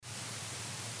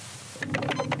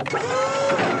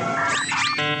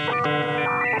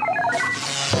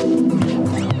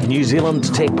New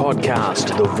Zealand Tech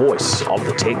Podcast, the voice of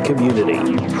the tech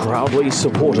community, proudly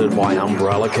supported by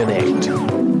Umbrella Connect.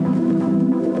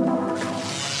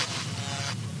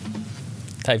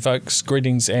 Hey folks,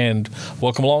 greetings and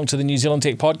welcome along to the New Zealand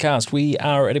Tech Podcast. We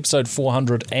are at episode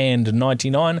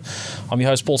 499. I'm your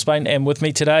host Paul Spain, and with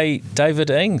me today, David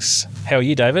Ings. How are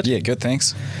you, David? Yeah, good,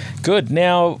 thanks. Good.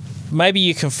 Now, maybe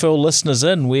you can fill listeners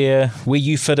in where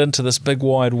you fit into this big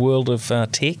wide world of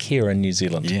tech here in New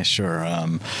Zealand. Yeah, sure.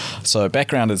 So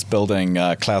background is building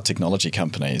cloud technology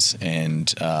companies, and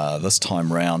this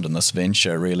time round in this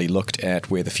venture really looked at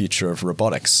where the future of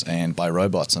robotics, and by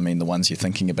robots I mean the ones you're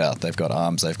thinking about. They've got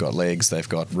arms, they've got legs, they've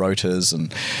got rotors,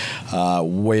 and how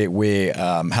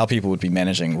people would be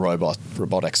managing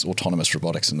robotics, autonomous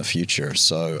robotics in the future.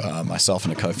 So myself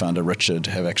and a co-founder, Richard,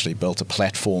 have actually built a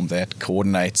platform that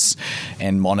coordinates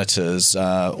and monitors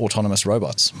autonomous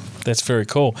robots. That's very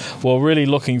cool. Well, really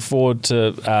looking forward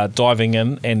to diving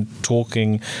in and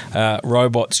talking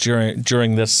robots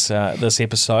during this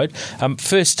episode.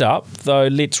 First up, though,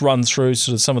 let's run through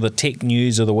sort of some of the tech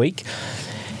news of the week.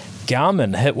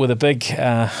 Garmin hit with a big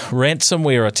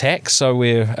ransomware attack, so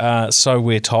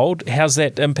we're told. How's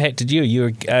that impacted you? You're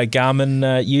a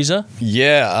Garmin user?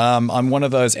 Yeah, I'm one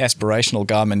of those aspirational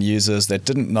Garmin users that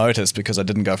didn't notice because I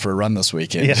didn't go for a run this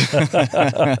weekend.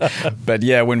 Yeah. But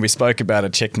yeah, when we spoke about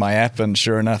it, checked my app, and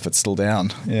sure enough, it's still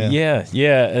down. Yeah.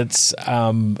 It's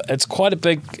quite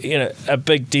a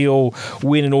big deal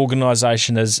when an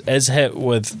organisation is hit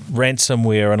with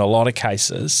ransomware in a lot of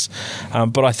cases.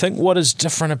 But I think what is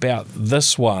different about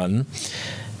this one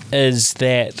is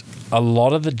that a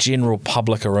lot of the general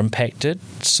public are impacted.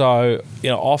 So,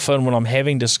 often when I'm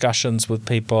having discussions with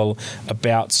people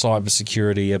about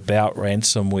cybersecurity, about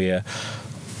ransomware,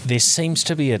 there seems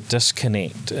to be a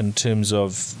disconnect in terms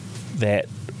of that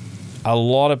a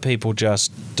lot of people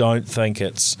just don't think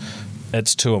it's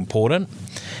too important.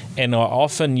 And I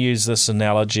often use this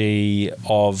analogy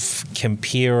of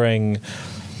comparing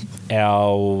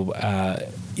our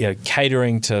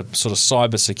catering to sort of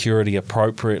cybersecurity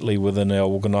appropriately within our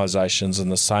organisations in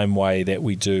the same way that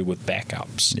we do with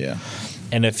backups. Yeah.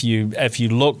 And if you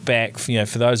look back,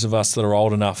 for those of us that are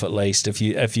old enough at least, if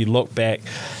you look back,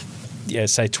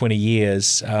 say 20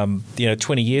 years,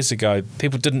 20 years ago,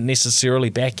 people didn't necessarily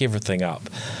back everything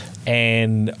up.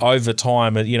 And over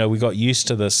time, we got used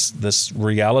to this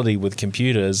reality with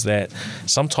computers that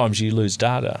sometimes you lose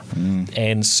data.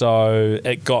 And so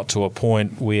it got to a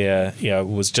point where, it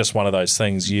was just one of those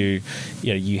things. You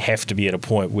have to be at a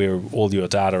point where all your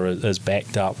data is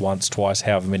backed up once, twice,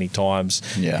 however many times,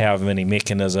 however many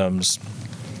mechanisms.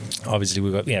 Obviously,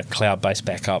 we've got cloud-based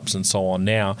backups and so on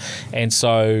now, and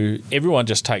so everyone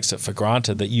just takes it for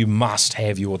granted that you must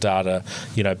have your data,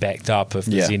 backed up if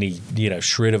there's any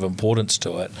shred of importance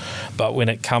to it. But when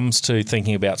it comes to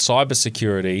thinking about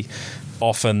cybersecurity,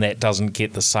 often that doesn't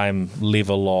get the same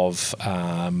level of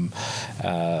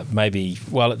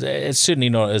it's certainly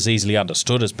not as easily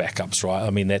understood as backups, right? I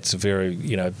mean, that's a very,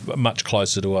 much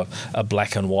closer to a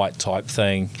black and white type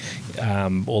thing,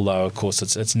 although, of course,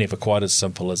 it's never quite as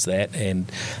simple as that.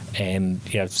 And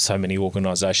so many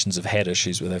organisations have had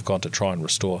issues where they've gone to try and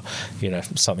restore,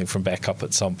 something from backup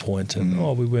at some point, and,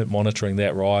 we weren't monitoring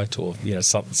that right, or,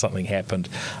 something happened.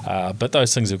 But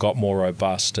those things have got more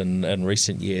robust in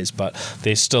recent years, but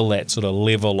there's still that sort of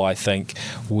level, I think,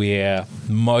 where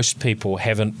most people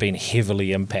haven't been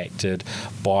heavily impacted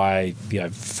by,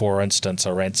 for instance, a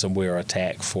ransomware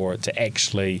attack for it to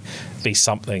actually be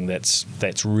something that's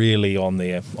really on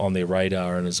their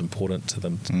radar and is important to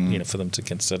them, for them to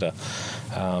consider.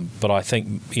 But I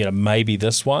think, maybe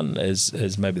this one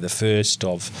is maybe the first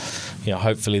of,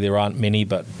 hopefully there aren't many,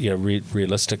 but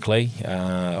realistically,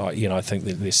 I think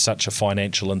that there's such a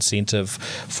financial incentive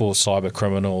for cyber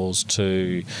criminals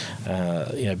to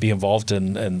be involved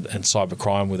in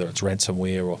cybercrime, whether it's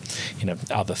ransomware or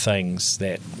other things,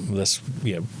 that this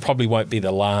probably won't be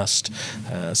the last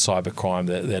cybercrime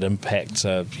that impacts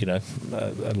a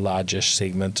largish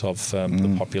segment of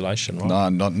the population, right?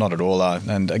 No, not at all.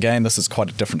 And again, this is quite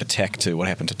a different attack to what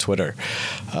happened to Twitter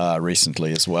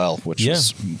recently as well, which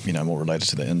is more related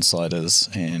to the insiders.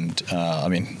 And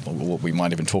we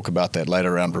might even talk about that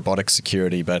later around robotics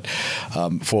security. But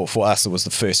for us, it was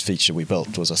the first feature we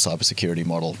built was a cybersecurity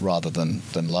model rather than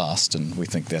last, and we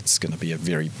think that's going to be a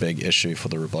very big issue for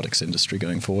the robotics industry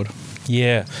going forward.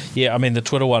 Yeah. I mean, the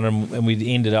Twitter one, and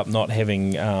we ended up not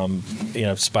having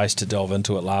space to delve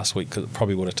into it last week because it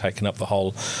probably would have taken up the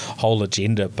whole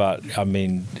agenda. But I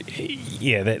mean,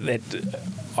 that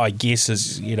I guess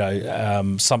is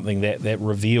something that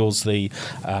reveals the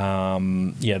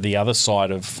other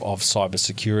side of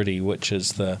cybersecurity, which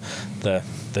is the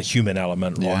human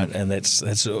element, right? And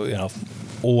that's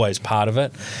always part of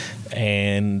it.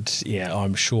 And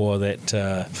I'm sure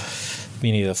that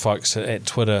many of the folks at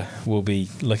Twitter will be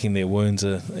licking their wounds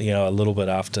a little bit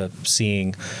after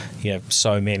seeing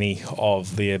so many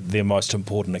of their most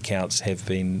important accounts have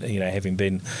been having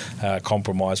been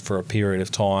compromised for a period of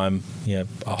time. A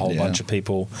whole bunch of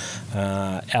people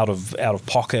out of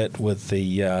pocket with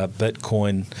the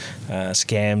Bitcoin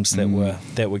scams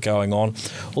that were going on.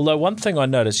 Although one thing I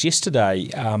noticed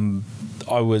yesterday,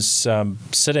 I was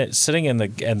sitting in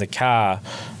the car.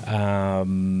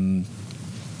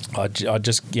 I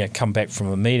just come back from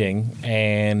a meeting,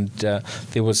 and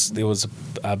there was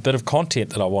a bit of content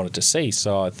that I wanted to see,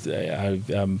 so I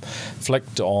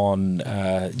flicked on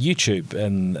YouTube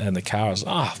in the car. I was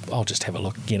I'll just have a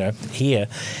look, here.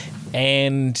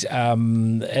 And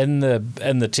in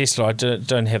the Tesla, I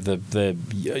don't have the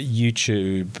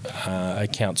YouTube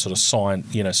account sort of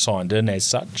signed in as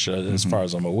such, as far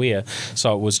as I'm aware.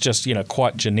 So it was just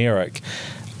quite generic,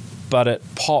 but it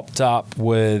popped up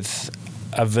with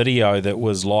a video that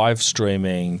was live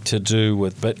streaming to do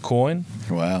with Bitcoin.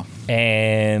 Wow.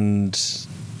 And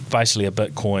basically a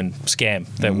Bitcoin scam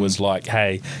that was like,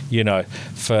 hey,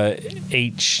 for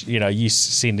each, you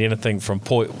send anything from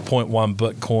 0.1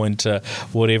 Bitcoin to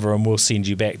whatever, and we'll send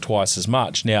you back twice as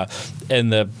much. Now, in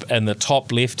the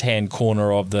top left-hand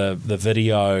corner of the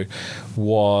video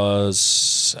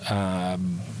was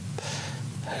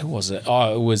who was it?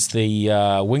 Oh, it was the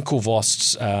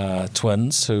Winklevoss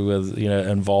twins who were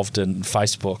involved in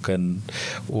Facebook and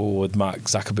with Mark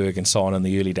Zuckerberg and so on in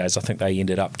the early days. I think they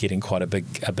ended up getting quite a big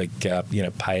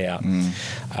payout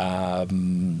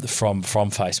from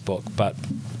Facebook, but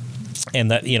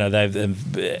that they've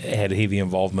had heavy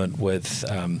involvement with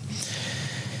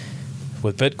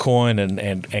Bitcoin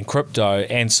and crypto,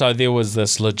 and so there was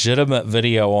this legitimate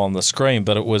video on the screen,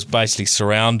 but it was basically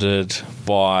surrounded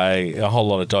by a whole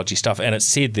lot of dodgy stuff, and it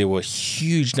said there were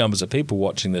huge numbers of people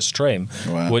watching this stream.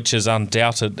 Wow. Which is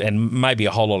undoubted, and maybe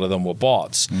a whole lot of them were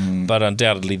bots, but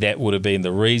undoubtedly that would have been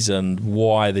the reason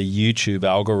why the YouTube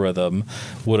algorithm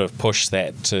would have pushed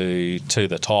that to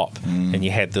the top, and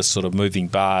you had this sort of moving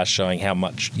bar showing how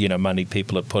much money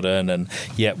people had put in, and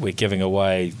we're giving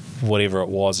away whatever it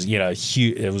was,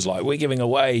 it was like, we're giving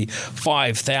away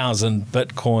 5,000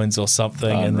 Bitcoins or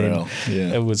something. Unreal. And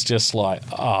then it was just like,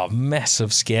 massive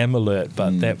scam alert.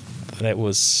 But that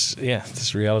was,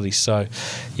 this reality. So,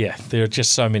 there are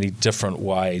just so many different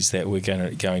ways that we're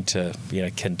going to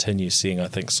continue seeing, I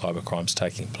think, cybercrimes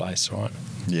taking place, right?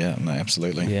 Yeah, no,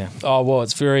 absolutely. Yeah. Oh, well,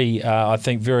 it's very, I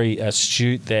think, very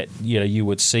astute that you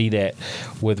would see that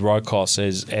with Rokos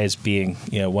as being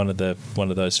one of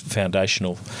those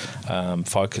foundational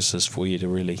focuses for you to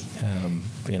really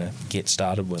get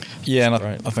started with. Yeah,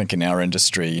 and I think in our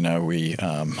industry, we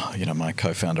my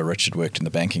co-founder Richard worked in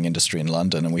the banking industry in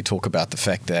London, and we talk about the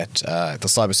fact that the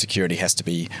cybersecurity has to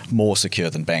be more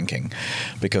secure than banking,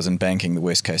 because in banking the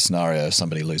worst case scenario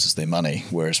somebody loses their money,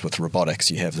 whereas with robotics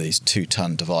you have these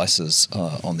 2-ton devices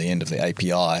on the end of the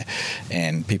API,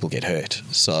 and people get hurt.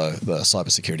 So the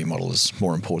cybersecurity model is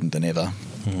more important than ever.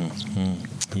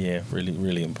 Yeah, really,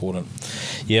 really important.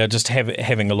 Yeah, just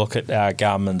having a look at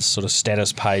Garmin's sort of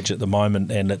status page at the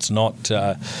moment, and it's not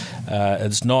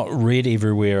red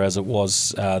everywhere as it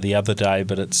was the other day,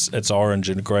 but it's orange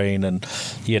and green, and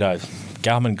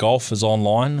Garmin Golf is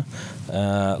online,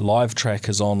 Live Track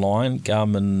is online,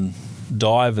 Garmin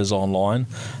Dive is online,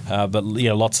 but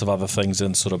lots of other things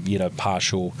in sort of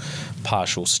partial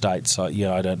state. So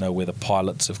I don't know whether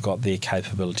pilots have got their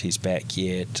capabilities back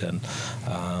yet, and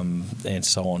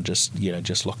so on.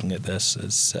 Just looking at this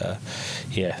is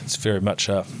it's very much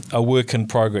a work in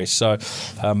progress. So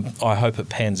I hope it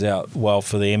pans out well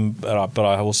for them, but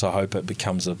I also hope it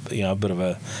becomes a bit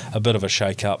of a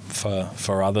shake up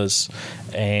for others.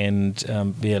 And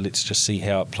let's just see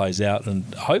how it plays out, and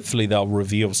hopefully they'll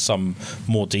reveal some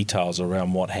more details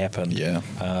around what happened. Did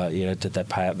they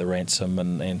pay up the ransom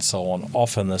and so on?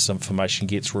 Often this information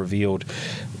gets revealed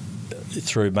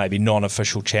through maybe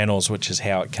non-official channels, which is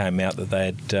how it came out that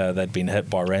they'd been hit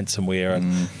by ransomware,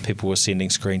 and people were sending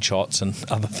screenshots and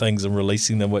other things and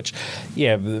releasing them, which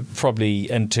probably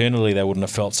internally they wouldn't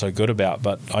have felt so good about.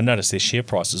 But I noticed their share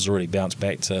price has already bounced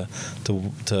back to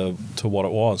what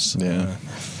it was.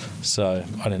 So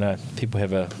I don't know. People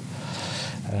have a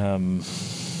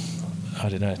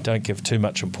don't give too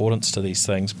much importance to these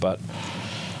things, but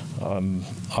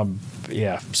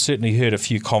certainly heard a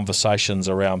few conversations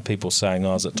around people saying,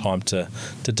 "Oh, is it time to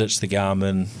ditch the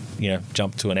Garmin?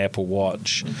 Jump to an Apple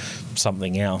Watch,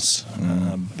 something else."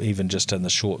 Even just in the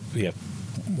short,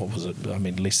 what was it? I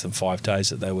mean, less than 5 days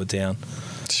that they were down.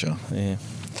 Sure. Yeah.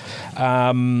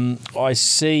 I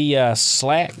see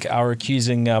Slack are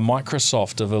accusing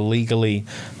Microsoft of illegally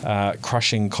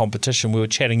crushing competition. We were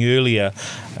chatting earlier.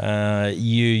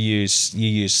 You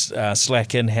use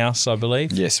Slack in-house, I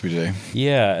believe. Yes, we do.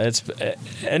 Yeah, it's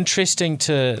interesting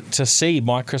to see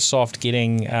Microsoft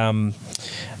getting.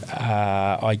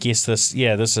 I guess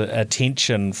this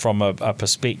attention from a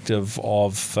perspective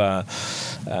of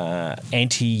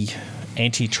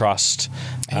antitrust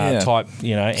type,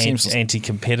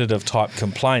 anti-competitive type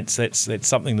complaints. That's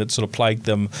something that sort of plagued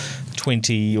them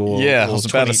 20 or, I or was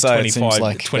about 20, to say, 25,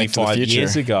 like 25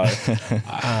 years ago.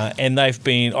 And they've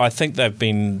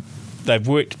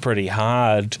worked pretty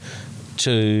hard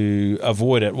to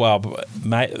avoid it. Well,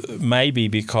 maybe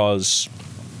because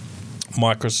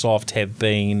Microsoft have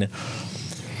been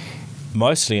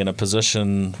mostly in a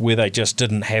position where they just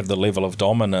didn't have the level of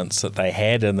dominance that they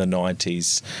had in the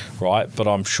 90s, right? But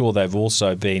I'm sure they've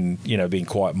also been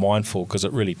quite mindful, because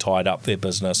it really tied up their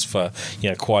business for,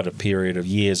 quite a period of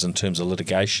years in terms of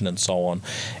litigation and so on.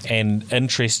 And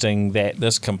interesting that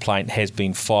this complaint has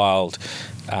been filed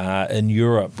in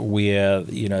Europe, where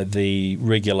the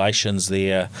regulations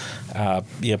there are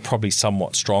probably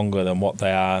somewhat stronger than what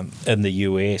they are in the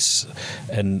US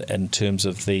in terms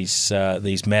of these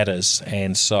matters.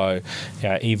 And so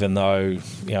even though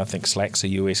I think Slack's a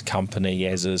US company,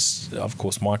 as is of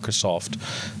course Microsoft,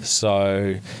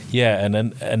 so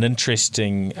an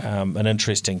interesting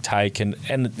take, and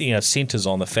centres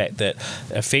on the fact that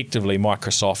effectively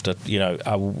Microsoft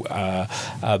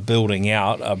are building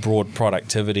out a broad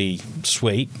productivity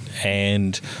suite,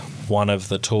 and one of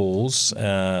the tools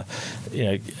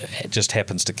just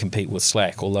happens to compete with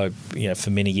Slack, although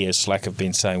for many years Slack have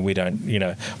been saying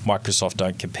Microsoft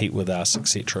don't compete with us,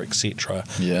 etc.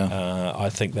 I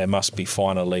think they must be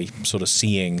finally sort of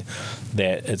seeing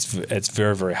that it's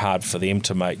very, very hard for them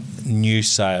to make new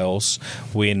sales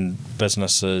when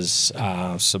businesses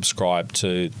subscribe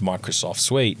to Microsoft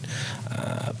Suite,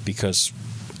 because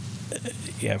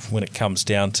when it comes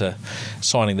down to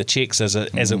signing the checks, as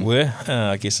it were,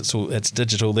 I guess it's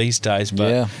digital these days.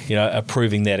 But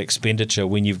approving that expenditure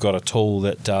when you've got a tool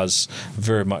that does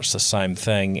very much the same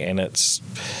thing, and it's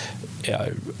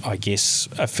I guess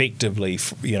effectively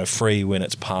free when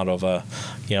it's part of a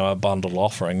bundle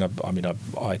offering. I mean,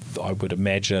 I would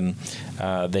imagine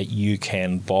that you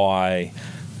can buy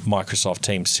Microsoft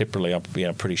Teams separately. I'm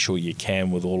pretty sure you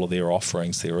can with all of their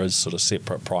offerings. There is sort of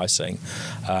separate pricing,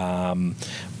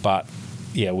 but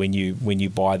when you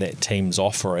buy that Teams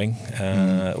offering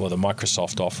or the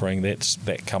Microsoft offering,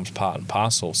 that comes part and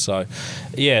parcel. So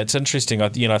it's interesting. I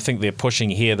think they're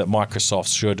pushing here that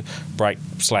Microsoft should break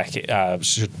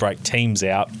break Teams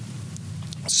out,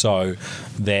 so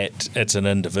that it's an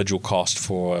individual cost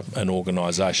for an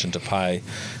organisation to pay,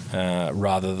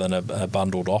 rather than a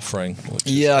bundled offering, which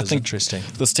is I think interesting.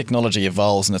 This technology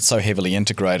evolves, and it's so heavily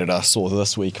integrated. I saw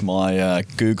this week my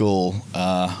Google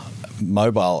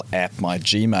mobile app, my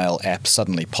Gmail app,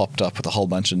 suddenly popped up with a whole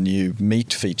bunch of new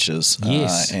Meet features.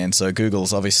 Yes. And so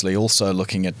Google's obviously also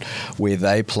looking at where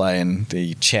they play in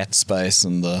the chat space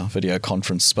and the video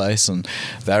conference space, and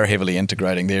they're heavily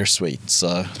integrating their suite.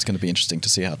 So it's going to be interesting to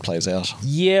see how it plays out.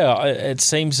 Yeah, it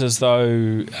seems as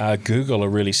though Google are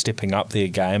really stepping up their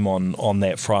game on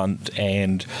that front,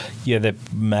 and they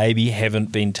maybe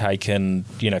haven't been taken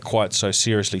quite so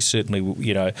seriously. Certainly,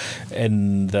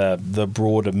 in the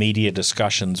broader media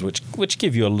discussions, which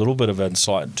give you a little bit of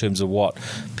insight in terms of what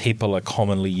people are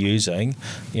commonly using.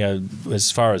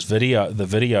 As far as the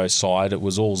video side, it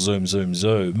was all Zoom,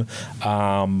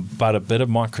 but a bit of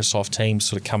Microsoft Teams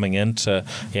sort of coming into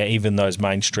even those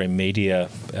mainstream media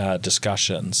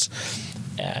discussions.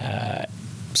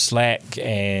 Slack,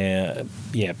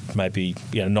 maybe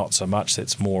not so much.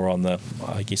 That's more on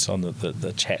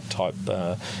the chat type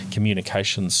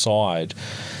communication side.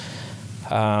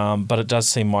 But it does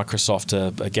seem Microsoft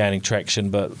are gaining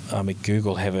traction. But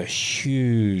Google have a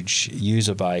huge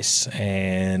user base,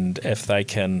 and if they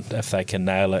can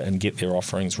nail it and get their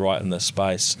offerings right in this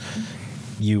space,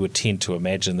 you would tend to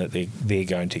imagine that they're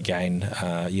going to gain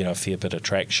a fair bit of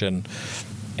traction.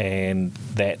 and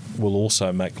that will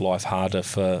also make life harder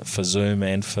for Zoom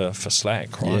and for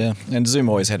Slack, right? Yeah, and Zoom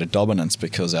always had a dominance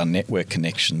because our network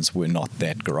connections were not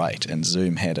that great, and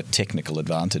Zoom had a technical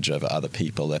advantage over other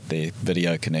people that their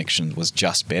video connection was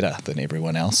just better than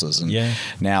everyone else's. And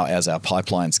now as our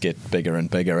pipelines get bigger and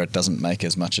bigger, it doesn't make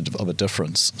as much of a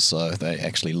difference, so they're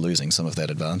actually losing some of that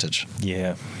advantage.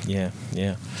 Yeah.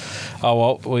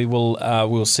 Oh, well,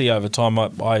 we'll see over time.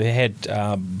 I had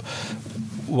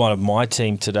one of my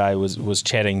team today was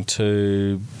chatting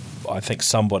to, I think,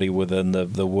 somebody within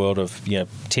the world of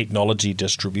technology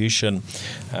distribution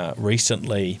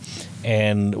recently,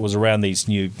 and it was around these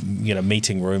new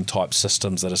meeting room type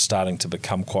systems that are starting to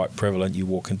become quite prevalent. You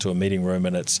walk into a meeting room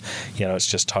and it's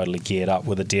just totally geared up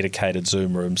with a dedicated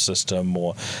Zoom room system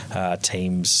or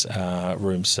Teams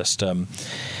room system.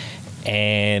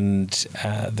 And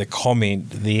the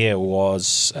comment there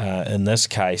was, in this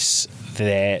case,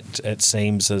 that it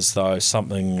seems as though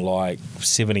something like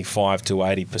 75 to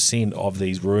 80% of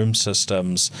these room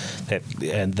systems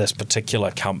and this particular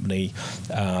company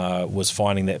was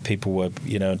finding that people were,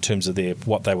 in terms of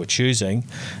what they were choosing,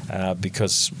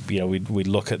 because we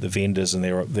look at the vendors and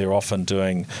they're often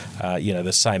doing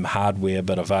the same hardware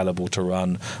but available to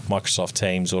run Microsoft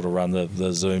Teams or to run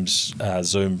the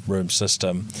Zoom room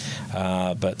system,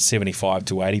 but 75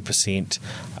 to 80%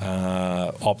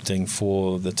 opting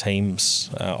for the Teams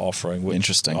offering. Which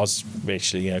interesting. I was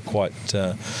actually quite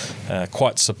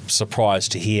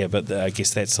surprised to hear, but I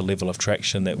guess that's the level of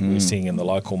traction that we're seeing in the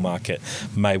local market.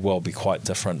 May well be quite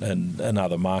different in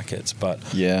other markets, but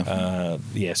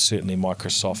certainly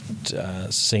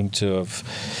Microsoft seem to have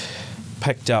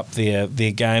picked up their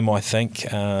game. I think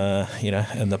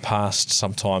in the past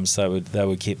sometimes they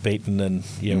would get beaten and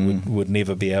would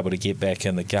never be able to get back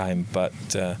in the game, but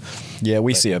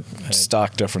we see a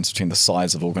stark difference between the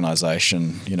size of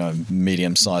organisation.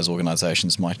 Medium-sized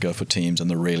organisations might go for Teams, and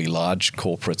the really large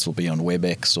corporates will be on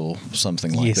WebEx or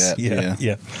something like that.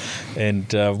 Yeah. And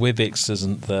WebEx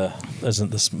isn't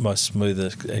the most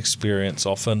smooth experience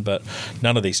often, but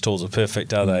none of these tools are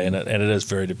perfect, are they? And it is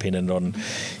very dependent on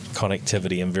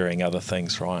connectivity and varying other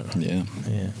things, right? Yeah.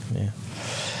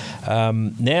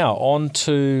 Now on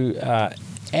to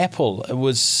Apple. It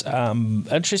was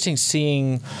interesting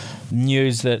seeing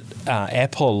news that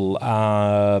Apple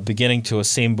are beginning to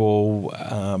assemble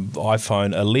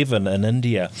iPhone 11 in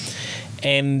India.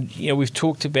 And we've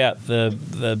talked about the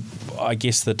I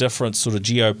guess the different sort of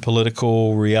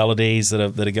geopolitical realities that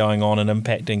are going on and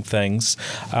impacting things.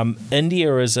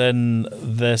 India is in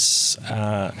this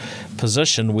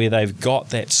position where they've got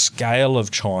that scale of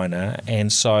China,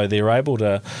 and so they're able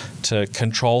to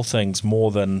control things more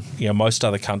than most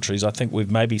other countries. I think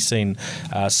we've maybe seen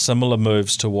similar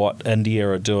moves to what India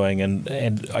are doing,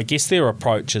 and I guess their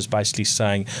approach is basically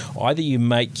saying either you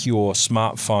make your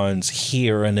smartphones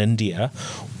here in India,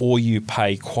 or you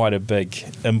pay quite a big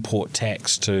import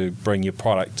tax to bring your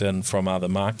product in from other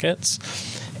markets.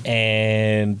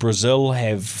 And Brazil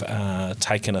have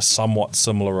taken a somewhat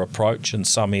similar approach in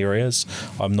some areas.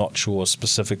 I'm not sure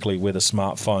specifically whether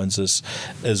smartphones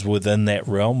is within that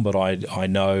realm, but I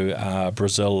know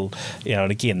Brazil,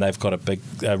 and again they've got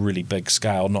a really big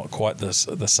scale, not quite the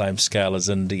same scale as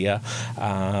India,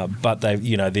 but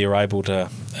they're able to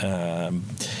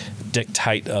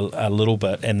dictate a little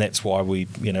bit, and that's why we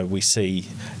see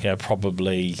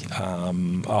probably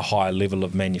a higher level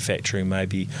of manufacturing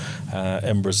maybe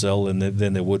in Brazil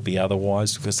than there would be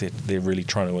otherwise, because they're really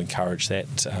trying to encourage that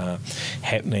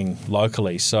happening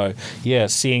locally. So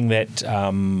seeing that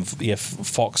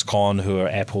Foxconn, who are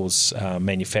Apple's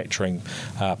manufacturing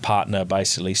partner,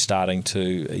 basically starting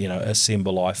to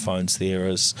assemble iPhones there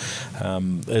is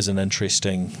an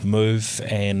interesting move.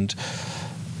 And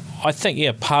I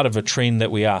think, part of a trend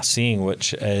that we are seeing,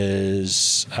 which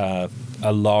is a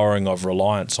lowering of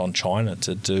reliance on China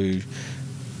to do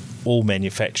all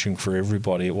manufacturing for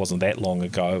everybody. It wasn't that long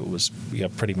ago. It was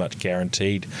pretty much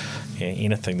guaranteed.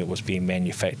 Anything that was being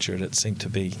manufactured, it seemed to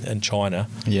be in China.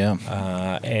 Yeah.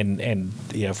 And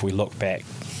if we look back,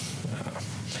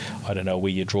 I don't know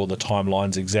where you draw the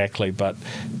timelines exactly, but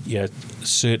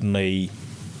certainly.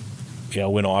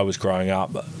 When I was growing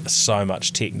up, so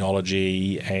much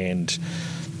technology and,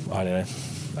 I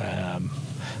don't know,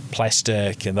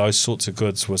 plastic and those sorts of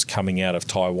goods was coming out of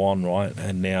Taiwan, right?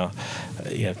 And now,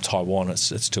 Taiwan,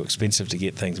 it's too expensive to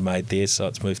get things made there, so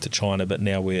it's moved to China. But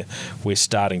now we're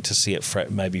starting to see it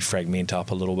maybe fragment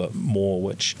up a little bit more,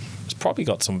 which has probably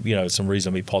got some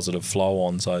reasonably positive flow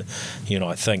on. So,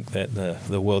 I think that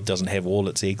the world doesn't have all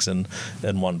its eggs in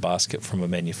one basket from a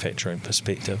manufacturing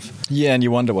perspective. Yeah, and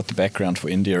you wonder what the background for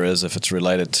India is, if it's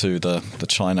related to the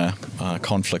China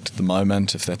conflict at the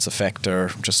moment, if that's a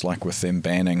factor, just like with them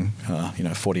banning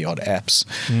 40-odd apps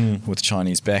with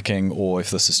Chinese backing, or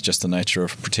if this is just the nature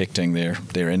of protecting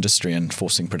their industry and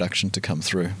forcing production to come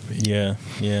through. Yeah.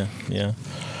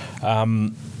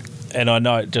 And I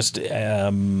know just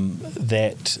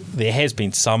that there has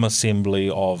been some assembly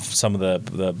of some of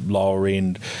the lower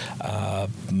end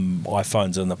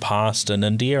iPhones in the past in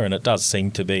India, and it does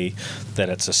seem to be that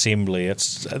it's assembly.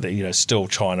 It's still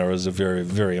China is a very,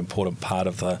 very important part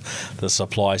of the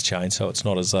supply chain. So it's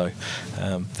not as though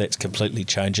that's completely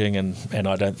changing, and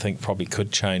I don't think probably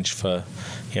could change for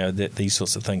that these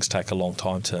sorts of things take a long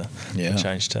time to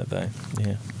change, don't they?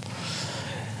 Yeah.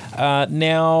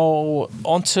 Now,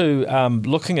 on to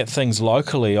looking at things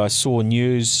locally, I saw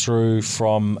news through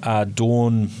from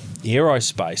Dawn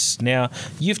Aerospace. Now,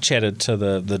 you've chatted to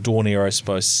the Dawn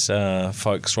Aerospace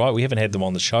folks, right? We haven't had them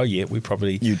on the show yet. We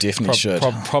probably should.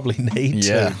 Probably need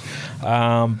to.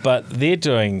 But they're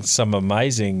doing some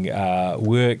amazing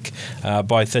work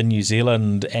both in New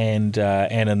Zealand and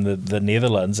in the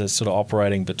Netherlands. They're sort of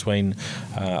operating between,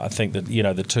 I think that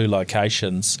the two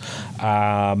locations,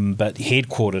 but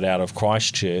headquartered out of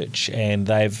Christchurch, and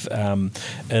they've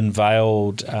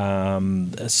unveiled a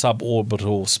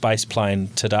suborbital space plane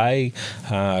today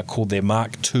called their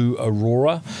Mark II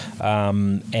Aurora,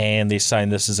 and they're saying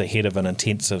this is ahead of an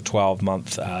intensive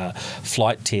 12-month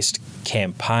flight test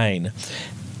campaign,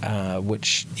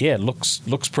 which looks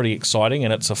pretty exciting,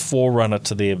 and it's a forerunner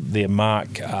to their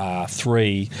Mark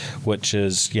III, which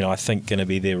is I think going to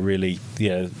be their really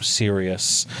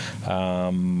serious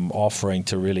offering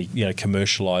to really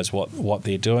commercialise what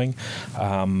they're doing.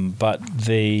 But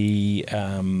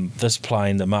this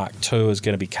plane, the Mark II, is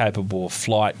going to be capable of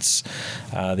flights.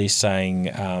 They're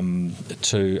saying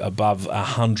to above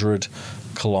 100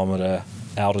 kilometre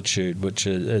altitude, which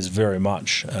is very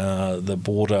much the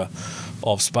border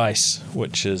of space,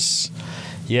 which is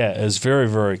very,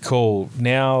 very cool.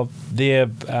 Now,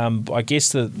 I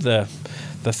guess the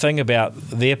thing about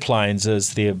their planes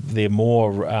is they're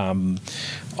more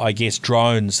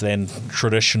drones than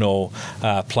traditional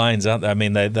planes, aren't they? I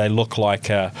mean, they look like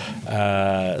a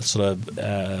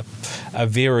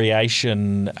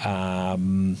variation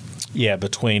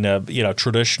between a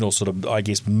traditional sort of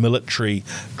military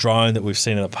drone that we've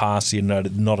seen in the past,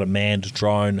 not a manned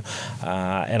drone,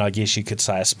 and I guess you could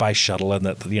say a space shuttle, in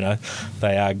that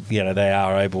they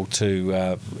are able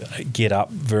to get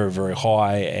up very, very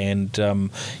high, and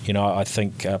I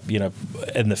think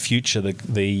in the future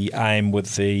the aim with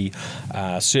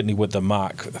certainly with the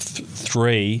Mark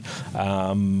III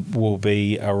will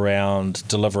be around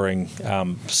delivering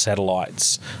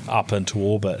satellites up into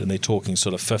orbit, and they're talking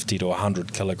sort of 50 to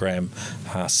 100 kilogram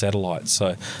satellites.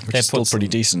 So that's still pretty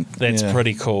decent. That's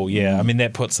pretty cool. Yeah, I mean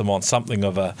that puts them on something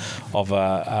of a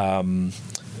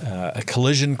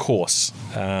collision course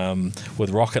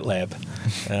with Rocket Lab.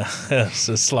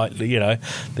 So slightly,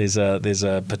 there's a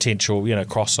potential,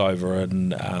 crossover,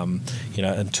 and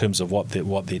in terms of what they're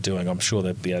doing. I'm sure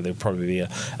there'll probably be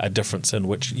a difference in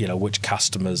which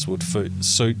customers would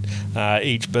suit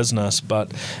each business,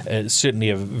 but it's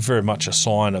certainly very much a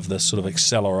sign of the sort of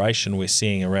acceleration we're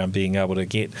seeing around being able to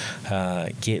get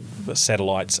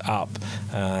satellites up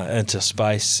into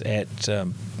space at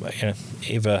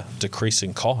ever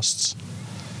decreasing costs.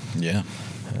 Yeah.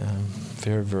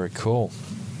 Very, very cool.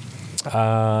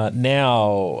 The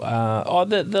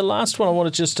last one I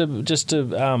wanted just to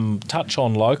touch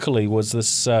on locally was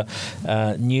this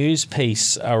news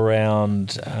piece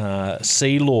around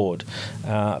Sealord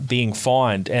being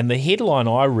fined, and the headline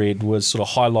I read was sort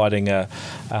of highlighting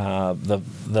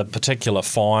the particular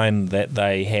fine that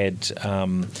they had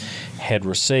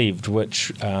received,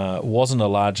 which wasn't a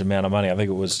large amount of money. I think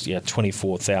it was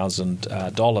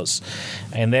 $24,000,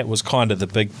 and that was kind of the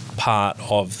big part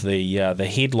of the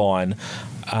headline.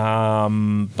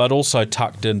 But also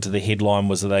tucked into the headline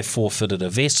was that they forfeited a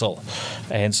vessel,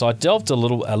 and so I delved a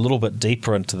little bit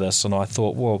deeper into this, and I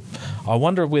thought, well, I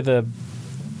wonder whether,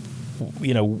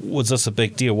 was this a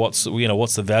big deal? What's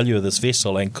the value of this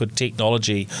vessel, and could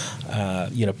technology,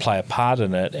 play a part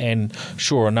in it? And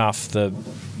sure enough, the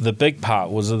the big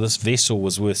part was that this vessel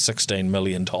was worth $16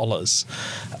 million,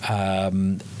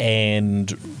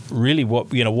 and really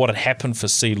what had happened for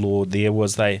Sealord there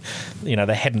was they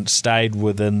hadn't stayed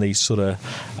within these sort of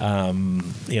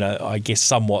I guess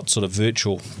somewhat sort of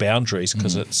virtual boundaries,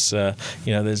 because it's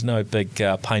there's no big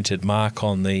painted mark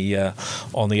on the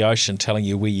ocean telling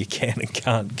you where you can and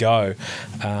can't go,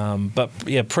 but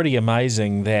yeah, pretty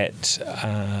amazing that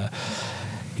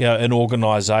an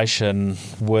organisation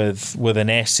with an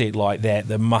asset like that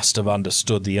must have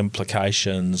understood the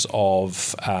implications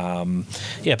of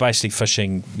basically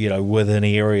fishing within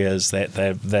areas that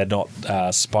they're not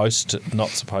supposed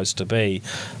to be,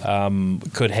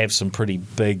 could have some pretty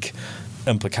big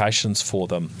implications for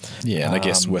them. Yeah, and I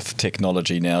guess with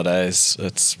technology nowadays,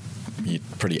 it's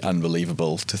pretty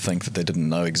unbelievable to think that they didn't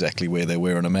know exactly where they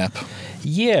were on a map.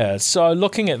 Yeah, so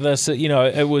looking at this,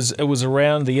 it was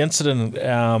around, the incident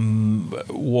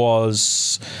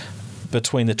was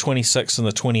between the 26th and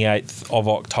the 28th of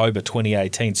October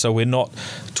 2018. So we're not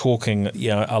talking,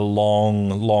 a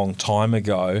long time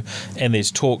ago. And there's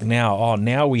talk now,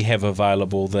 now we have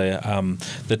available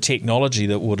the technology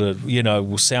that would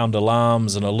will sound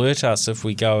alarms and alert us if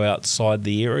we go outside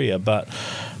the area. But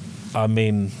I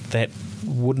mean, that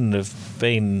wouldn't have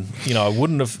been, I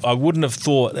wouldn't have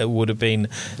thought it would have been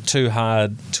too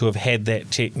hard to have had that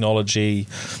technology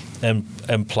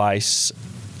in place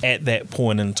at that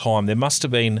point in time. There must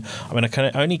have been,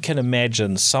 I can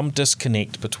imagine some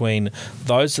disconnect between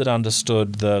those that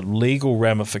understood the legal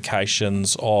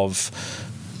ramifications of,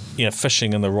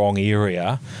 fishing in the wrong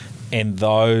area, and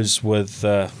those with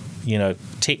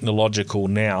technological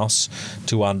nous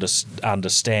to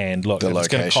understand, look, if it's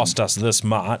going to cost us this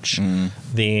much,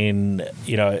 then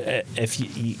if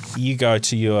you go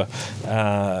to your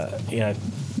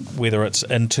whether it's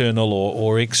internal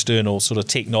or external sort of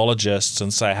technologists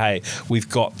and say, hey, we've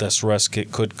got this risk,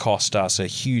 it could cost us a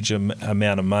huge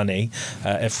amount of money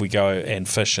if we go and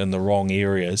fish in the wrong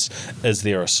areas, is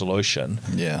there a solution?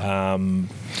 Yeah.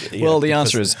 Well, the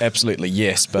answer is absolutely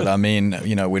yes, but I mean,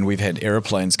 when we've had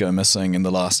aeroplanes go missing in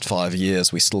the last 5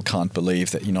 years, we still can't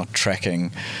believe that you're not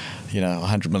tracking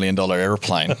 $100 million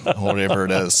airplane or whatever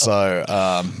it is. So,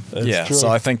 true. So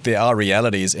I think there are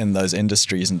realities in those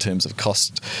industries in terms of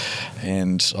cost,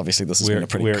 and obviously this has been a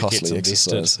pretty costly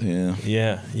exercise.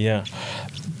 Yeah.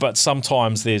 But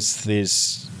sometimes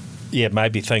there's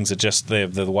maybe things are just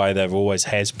the way they always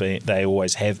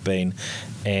have been,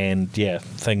 and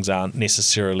things aren't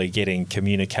necessarily getting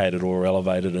communicated or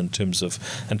elevated in terms of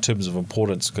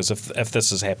importance. Because if this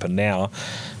has happened now,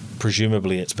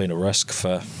 presumably it's been a risk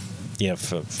for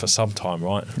some time,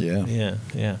 right?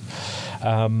 Yeah.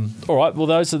 All right. Well,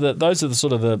 those are the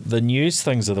sort of the news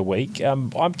things of the week.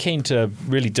 I'm keen to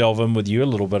really delve in with you a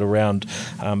little bit around,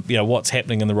 what's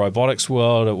happening in the robotics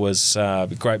world. It was a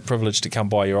great privilege to come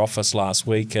by your office last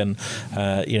week and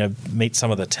meet some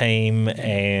of the team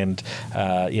and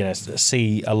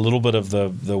see a little bit of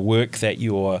the work that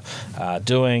you're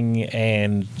doing,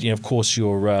 and of course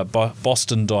your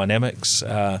Boston Dynamics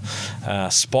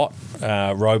Spot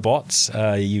robots.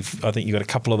 I think you've got a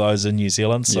couple of those in New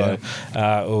Zealand, so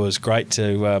it was great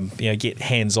to get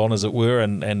hands-on, as it were,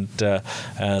 and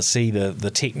see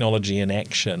the technology in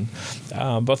action.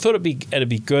 But I thought it'd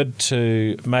be good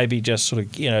to maybe just sort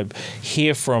of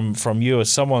hear from you as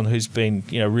someone who's been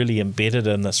really embedded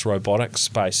in this robotics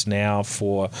space now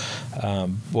for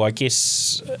I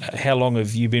guess, how long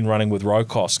have you been running with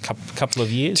Rocos? Couple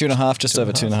of years? 2.5, just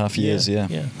over 2.5 years.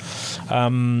 Yeah.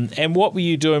 And what were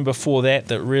you doing before that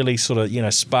really sort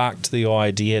of sparked the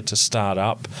idea to start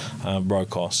up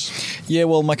Rocos? Yeah,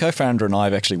 well, my co-founder and I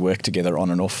have actually worked together on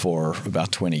and off for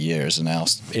about 20 years, and our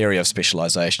area of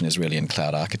specialization is really in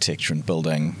cloud architecture and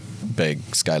building big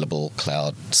scalable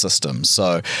cloud systems.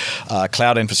 So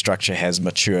cloud infrastructure has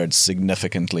matured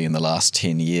significantly in the last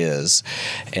 10 years,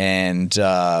 and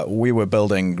we were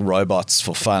building robots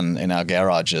for fun in our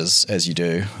garages, as you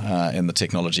do in the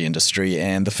technology industry.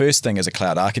 And the first thing as a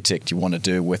cloud architect you want to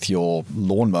do with your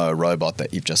lawnmower robot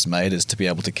that you've just made is to be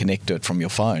able to connect to it from your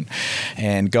phone.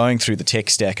 And going through the tech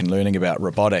stack and learning about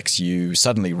robotics, you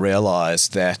suddenly realize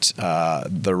that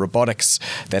the robotics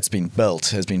that's been built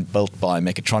has been built by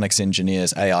mechatronics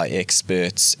engineers, AI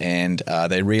experts, and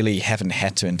they really haven't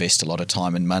had to invest a lot of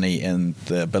time and money in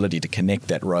the ability to connect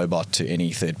that robot to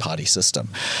any third-party system.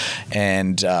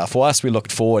 And for us, we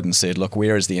looked forward and said, look,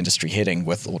 where is the industry heading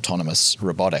with autonomous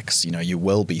robotics? You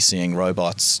will be seeing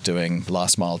robots doing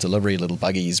last-mile delivery, little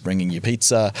buggies bringing you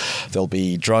pizza. There'll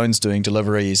be drones doing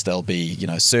deliveries. There'll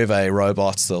there'll be survey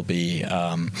robots, there'll be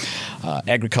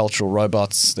agricultural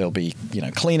robots, there'll be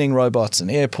cleaning robots in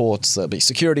airports, there'll be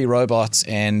security robots,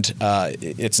 and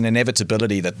it's an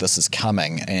inevitability that this is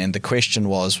coming. And the question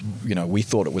was, we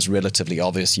thought it was relatively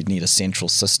obvious you'd need a central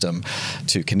system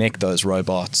to connect those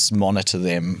robots, monitor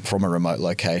them from a remote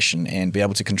location, and be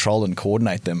able to control and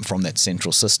coordinate them from that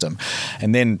central system.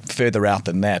 And then further out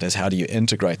than that is, how do you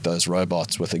integrate those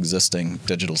robots with existing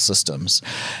digital systems?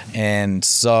 And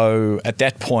so at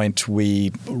that point,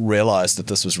 we realized that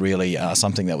this was really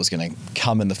something that was going to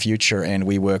come in the future, and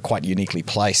we were quite uniquely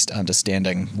placed,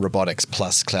 understanding robotics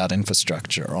plus cloud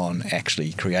infrastructure, on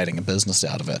actually creating a business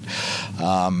out of it,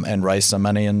 and raise some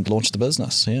money and launch the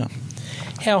business. Yeah.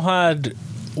 How hard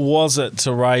was it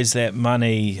to raise that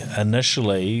money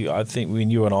initially? I think when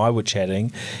you and I were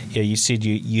chatting, you said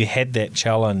you had that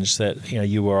challenge that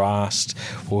you were asked,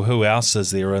 well, who else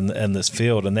is there in this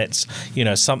field? And that's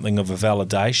something of a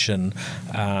validation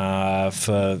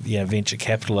for venture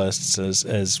capitalists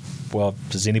as well.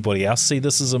 Does anybody else see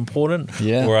this as important?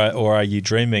 Yeah. Or are you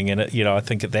dreaming? And I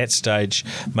think at that stage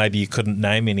maybe you couldn't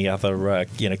name any other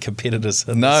competitors.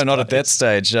 No, not at that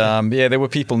stage. There were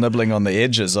people nibbling on the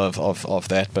edges of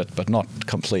that. But not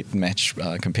complete match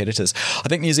competitors. I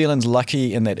think New Zealand's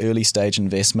lucky in that early stage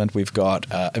investment. We've got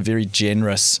a very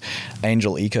generous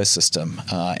angel ecosystem,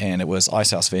 and it was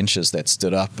Icehouse Ventures that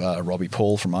stood up, Robbie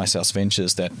Paul from Icehouse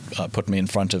Ventures, that put me in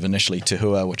front of initially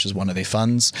Tuhua, which is one of their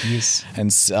funds. Yes.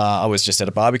 And I was just at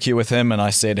a barbecue with him, and I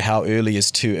said, how early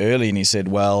is too early? And he said,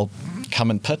 well, come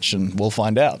and pitch and we'll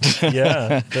find out.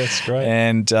 Yeah, that's great.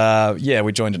 And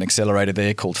we joined an accelerator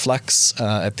there called Flux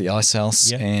at the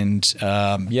Icehouse, and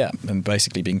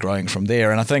basically been growing from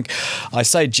there. And I think I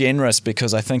say generous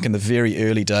because I think in the very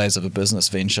early days of a business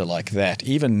venture like that,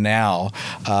 even now,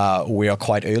 we are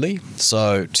quite early.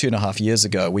 So 2.5 years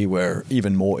ago, we were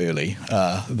even more early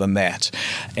than that.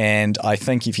 And I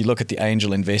think if you look at the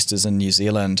angel investors in New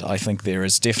Zealand, I think there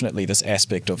is definitely this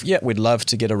aspect of, we'd love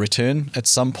to get a return at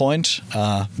some point.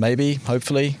 Maybe,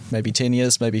 hopefully, maybe 10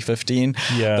 years, maybe 15.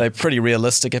 Yeah. They're pretty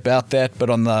realistic about that. But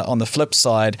on the flip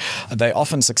side, they're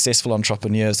often successful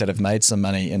entrepreneurs that have made some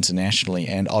money internationally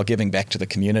and are giving back to the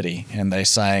community. And they're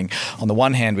saying, on the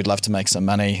one hand, we'd love to make some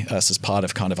money. This is part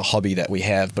of kind of a hobby that we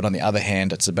have. But on the other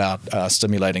hand, it's about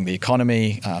stimulating the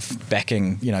economy,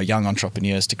 backing young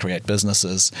entrepreneurs to create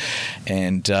businesses.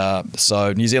 And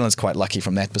so New Zealand's quite lucky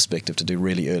from that perspective to do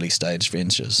really early stage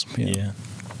ventures. Yeah,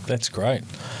 that's great.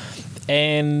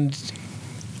 And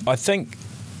I think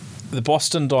the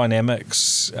Boston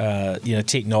Dynamics,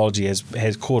 technology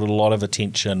has caught a lot of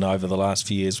attention over the last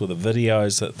few years with the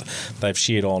videos that they've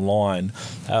shared online.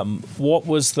 What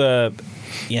was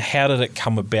how did it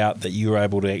come about that you were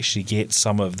able to actually get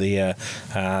some of their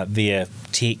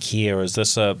tech here? Is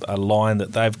this a line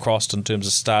that they've crossed in terms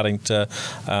of starting to,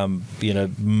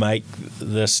 make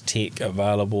this tech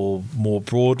available more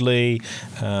broadly?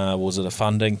 Was it a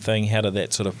funding thing? How did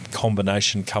that sort of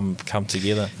combination come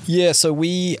together? Yeah, so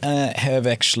we have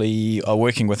actually are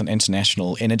working with an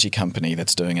international energy company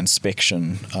that's doing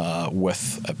inspection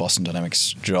with Boston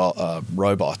Dynamics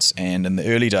robots. And in the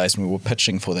early days when we were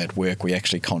pitching for that work, we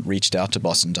actually reached out to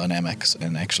Boston Dynamics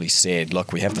and actually said,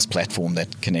 look, we have this platform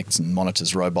that connects and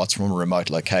monitors robots from a remote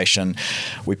location.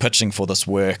 We're pitching for this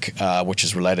work, which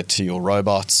is related to your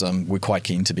robots. We're quite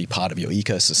keen to be part of your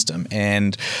ecosystem.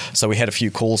 And so we had a few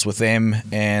calls with them,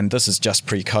 and this is just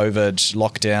pre-COVID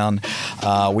lockdown.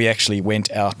 We actually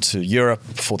went out to Europe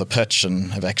for the pitch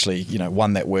and have actually,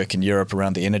 won that work in Europe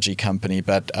around the energy company.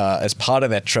 But as part of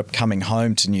that trip coming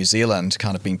home to New Zealand,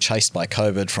 kind of being chased by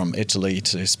COVID from Italy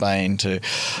to Spain to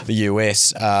the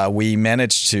US, we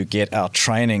managed to get our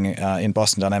training in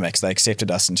Boston Dynamics. They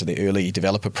accepted us into the early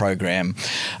developer program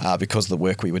because of the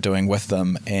work we were doing with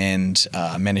them, and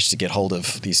managed to get hold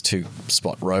of these 2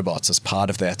 Spot robots as part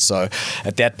of that. So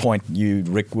at that point, you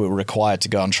were required to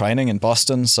go on training in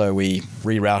Boston. So we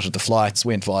rerouted the flights,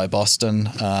 went via Boston,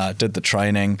 did the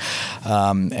training,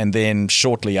 and then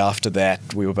shortly after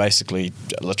that, we were basically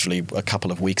literally a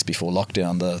couple of weeks before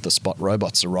lockdown, the Spot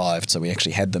robots arrived. So we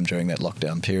actually had them during that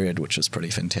lockdown period, which was pretty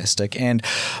fantastic. And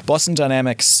Boston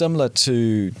Dynamics, similar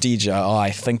to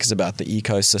DJI, thinks about the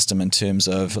ecosystem in terms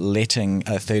of letting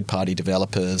third-party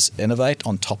developers innovate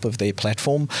on top of their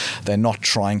platform. They're not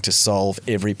trying to solve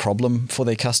every problem for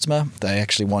their customer. They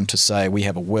actually want to say, we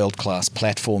have a world-class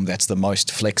platform that's the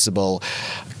most flexible,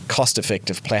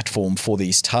 cost-effective platform for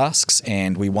these tasks,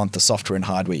 and we want the software and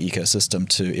hardware ecosystem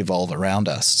to evolve around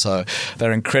us. So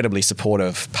they're an incredibly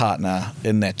supportive partner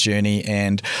in that journey,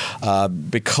 and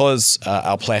because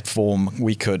our platform,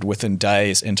 we could within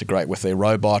days integrate with their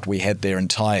robot. We had their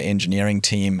entire engineering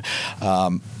team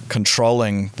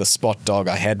controlling the spot dog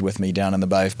I had with me down in the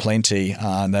Bay of Plenty,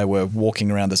 and they were walking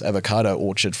around this avocado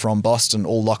orchard from Boston,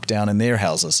 all locked down in their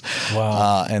houses.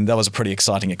 Wow. And that was a pretty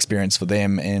exciting experience for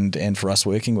them and for us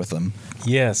working with them.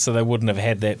 Yeah, so they wouldn't have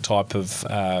had that type of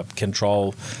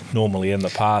control normally in the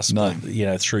past. No.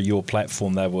 But, through your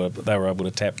platform, they were able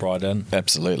to tap right in.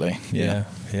 Absolutely. Yeah.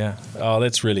 Yeah. Oh,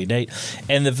 that's really neat.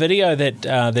 And the video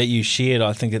that you shared,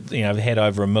 I think it had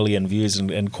over 1 million views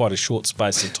in quite a short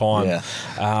space of time. Yeah.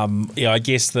 I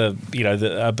guess a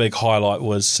big highlight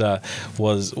was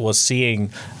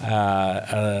seeing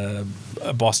a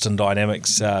Boston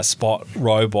Dynamics Spot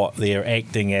robot there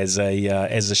acting as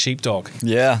a sheepdog.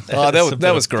 Yeah. Oh,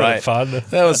 that was great. Fun.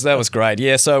 That was great.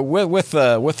 Yeah. So with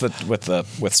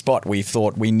Spot, we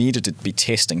thought we needed to be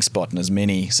testing Spot in as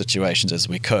many situations as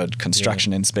we could.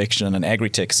 Construction, inspection, and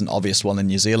agri-tech's an obvious one in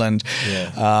New Zealand.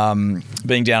 Yeah.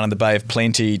 Being down in the Bay of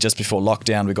Plenty just before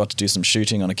lockdown, we got to do some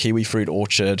shooting on a kiwi fruit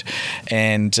orchard,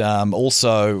 and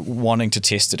also wanting to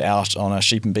test it out on a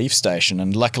sheep and beef station.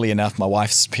 And luckily enough, my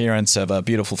wife's parents have a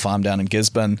beautiful farm down in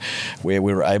Gisborne where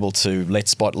we were able to let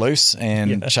Spot loose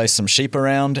and chase some sheep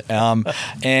around.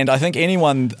 And I think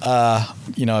anyone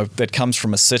that comes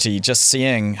from a city, just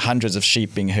seeing hundreds of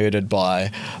sheep being herded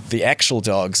by the actual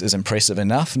dogs is impressive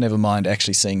enough, never mind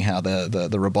actually seeing how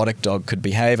the robotic dog could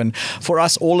behave. And for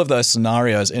us, all of those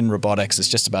scenarios in robotics is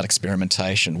just about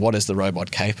experimentation. What is the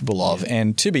robot capable of?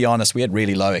 And to be honest, we had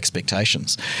really low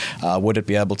expectations. Would it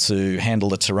be able to handle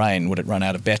the terrain? Would it run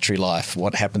out of battery life?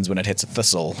 What happens when it hits a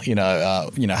thistle?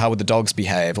 How would the dogs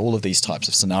behave? All of these types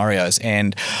of scenarios.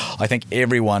 And I think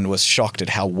everyone was shocked at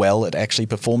how well it actually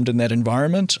performed in that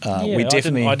environment. I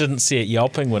didn't see it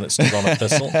yelping when it stood on a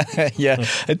thistle. Yeah,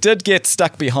 it did get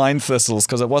stuck behind thistles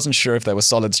because it wasn't sure if they were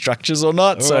solid structures or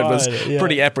not. So it was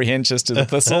pretty apprehensive to the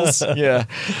thistles. Yeah.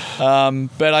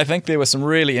 But I think there were some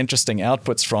really interesting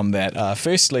outputs from that.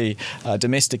 Firstly,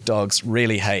 domestic dogs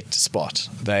really hate Spot.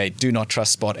 They do not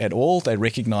trust Spot at all. They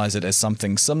recognize it as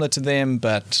something similar to them,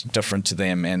 but different to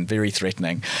them and very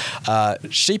threatening.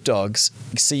 Sheepdogs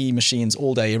see machines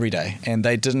all day, every day, and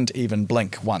they didn't even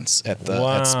blink once at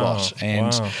Spot.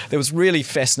 And there was really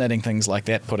fascinating things like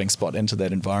that, putting Spot into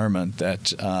that environment,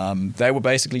 that they were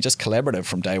basically just collaborative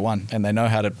from day one, and they know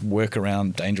how to work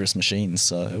around dangerous machines.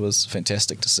 So it was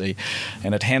fantastic to see.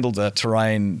 And it handled the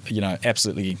terrain,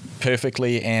 absolutely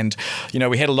perfectly. And,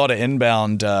 we had a lot of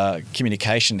inbound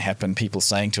communication happen, people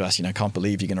saying to us, can't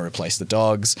believe you're going to replace the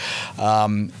dogs.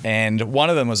 And one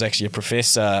of them was actually a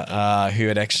professor who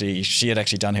had actually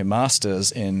done her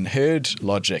master's in herd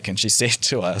logic, and she said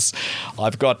to us,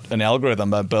 I've got an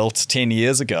algorithm I built 10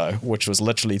 years ago, which was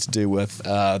literally to do with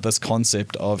this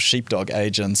concept of sheepdog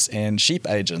agents and sheep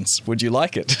agents. Would you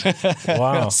like it?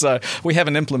 Wow. So we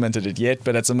haven't implemented it yet,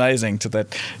 but it's amazing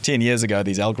that 10 years ago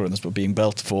these algorithms were being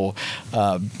built for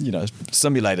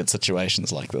simulated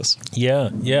situations like this. Yeah.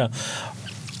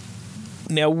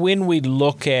 Now, when we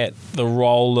look at the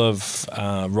role of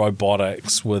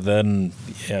robotics within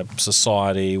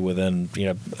society, within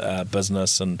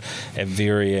business, and at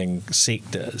varying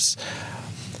sectors,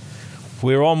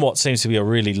 we're on what seems to be a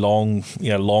really long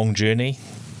journey.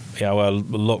 I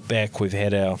look back, we've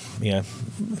had our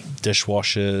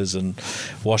dishwashers and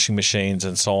washing machines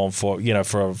and so on for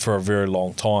a very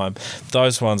long time.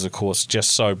 Those ones, of course,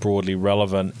 just so broadly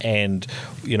relevant, and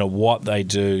what they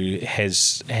do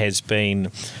has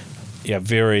been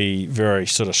very, very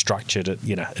sort of structured.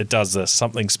 It does this,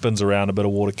 something spins around, a bit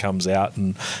of water comes out,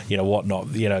 and whatnot.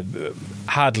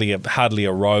 Hardly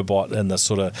a robot in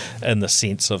the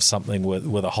sense of something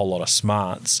with a whole lot of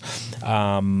smarts,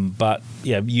 but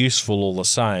useful all the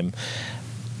same.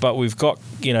 But we've got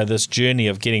this journey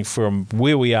of getting from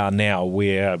where we are now,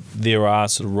 where there are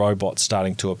sort of robots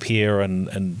starting to appear,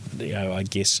 and I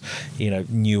guess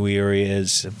new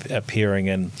areas appearing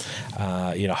in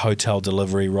hotel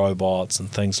delivery robots and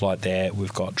things like that.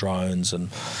 We've got drones and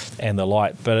the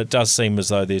like. But it does seem as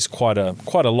though there's quite a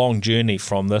long journey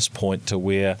from this point to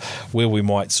where we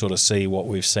might sort of see what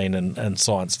we've seen in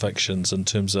science fictions in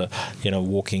terms of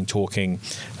walking, talking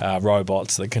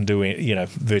robots that can do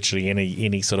virtually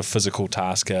any sort of physical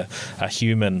task a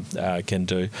human can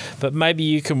do. But maybe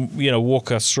you can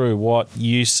walk us through what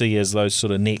you see as those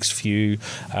sort of next few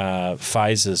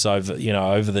phases over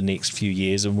the next few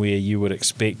years, and where you would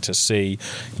expect to see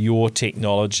your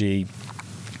technology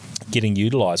getting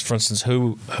utilised? For instance,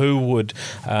 who would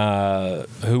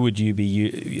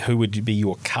be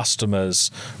your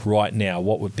customers right now?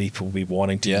 What would people be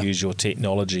wanting to use your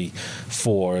technology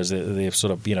for? Is there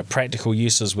sort of practical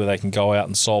uses where they can go out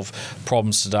and solve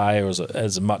problems today, or is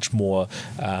it much more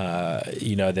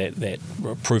that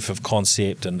proof of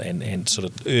concept and sort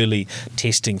of early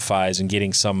testing phase and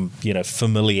getting some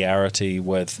familiarity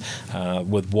with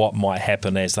what might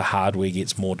happen as the hardware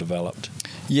gets more developed?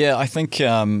 Yeah, I think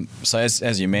so.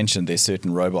 As you mentioned, there's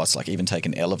certain robots, like even take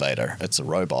an elevator. It's a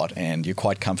robot, and you're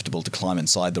quite comfortable to climb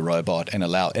inside the robot and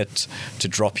allow it to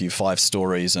drop you 5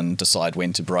 stories and decide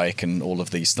when to brake and all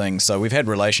of these things. So we've had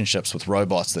relationships with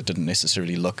robots that didn't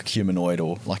necessarily look humanoid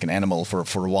or like an animal for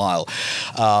a while,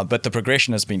 but the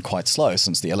progression has been quite slow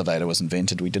since the elevator was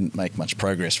invented. We didn't make much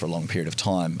progress for a long period of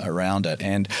time around it,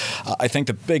 and I think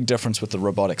the big difference with the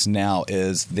robotics now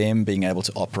is them being able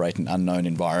to operate in unknown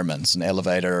environments. An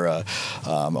elevator, a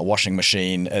washing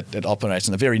machine, it operates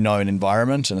in a very known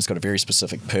environment, and it's got a very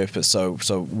specific purpose. So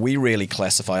we really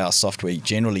classify our software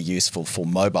generally useful for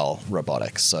mobile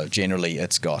robotics. So generally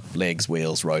it's got legs,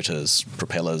 wheels, rotors,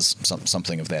 propellers,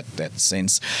 something of that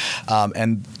sense.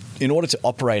 And in order to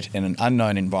operate in an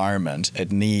unknown environment,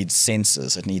 it needs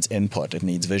sensors, it needs input, it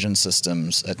needs vision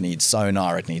systems, it needs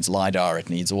sonar, it needs LiDAR,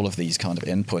 it needs all of these kind of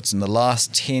inputs. In the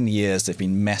last 10 years, there have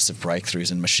been massive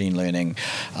breakthroughs in machine learning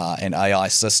and AI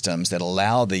systems that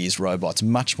allow these robots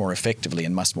much more effectively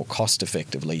and much more cost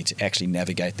effectively to actually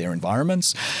navigate their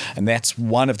environments. And that's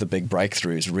one of the big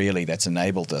breakthroughs, really, that's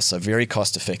enabled this. So very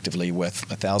cost effectively, with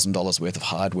 $1,000 worth of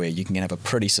hardware, you can have a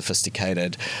pretty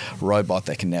sophisticated robot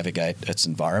that can navigate its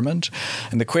environment.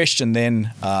 And the question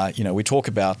then, we talk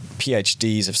about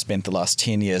PhDs have spent the last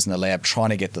 10 years in the lab trying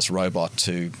to get this robot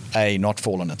to A, not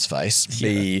fall on its face,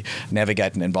 B,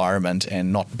 navigate an environment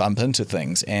and not bump into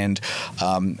things. And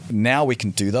now we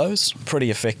can do those pretty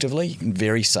effectively,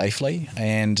 very safely.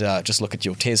 And just look at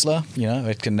your Tesla,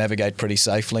 it can navigate pretty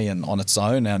safely and on its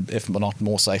own, and if not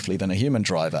more safely than a human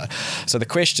driver. So the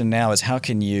question now is, how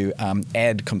can you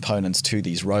add components to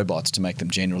these robots to make them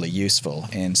generally useful?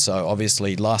 And so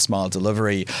obviously last mile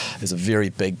delivery is a very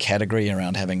big category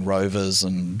around having rovers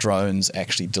and drones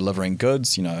actually delivering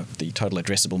goods. The total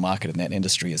addressable market in that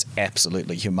industry is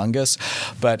absolutely humongous,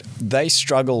 but they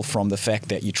struggle from the fact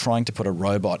that you're trying to put a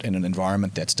robot in an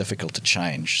environment that's difficult to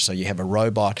change. So you have a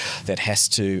robot that has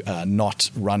to not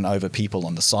run over people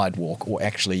on the sidewalk, or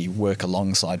actually work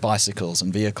alongside bicycles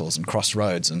and vehicles and cross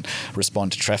roads and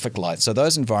respond to traffic lights. So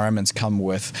those environments come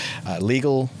with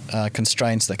legal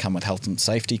constraints, they come with health and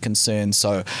safety concerns.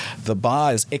 So the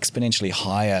bar is exponentially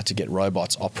higher to get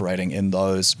robots operating in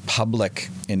those public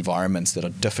environments that are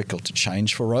difficult to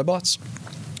change for robots.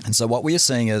 And so what we are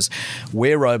seeing is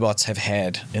where robots have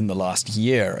had in the last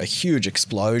year a huge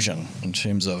explosion in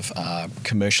terms of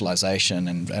commercialization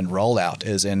and rollout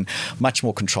is in much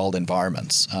more controlled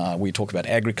environments. We talk about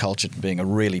agriculture being a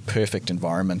really perfect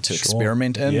environment to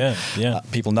experiment in.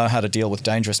 People know how to deal with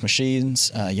dangerous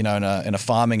machines. In a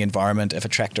farming environment, if a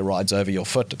tractor rides over your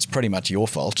foot, it's pretty much your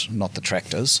fault, not the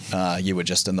tractor's. You were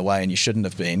just in the way and you shouldn't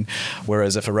have been.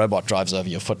 Whereas if a robot drives over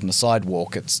your foot on the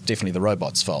sidewalk, it's definitely the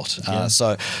robot's fault.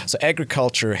 So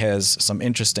agriculture has some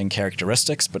interesting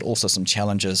characteristics, but also some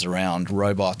challenges around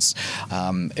robots.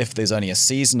 If there's only a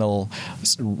seasonal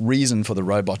reason for the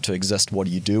robot to exist, what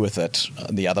do you do with it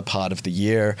the other part of the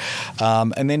year?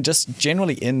 And then just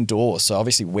generally indoors. So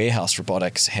obviously warehouse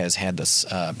robotics has had this,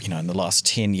 in the last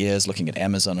 10 years, looking at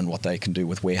Amazon and what they can do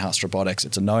with warehouse robotics.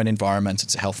 It's a known environment.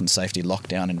 It's a health and safety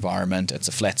lockdown environment. It's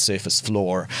a flat surface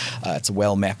floor. It's a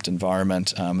well-mapped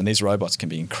environment. And these robots can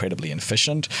be incredibly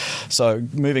efficient. So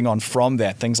moving on from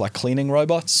that, things like cleaning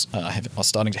robots are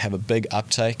starting to have a big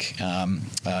uptake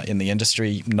in the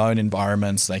industry. Known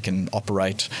environments, they can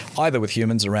operate either with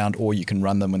humans around, or you can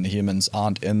run them when the humans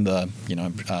aren't in the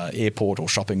airport or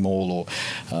shopping mall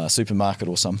or supermarket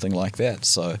or something like that.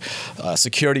 So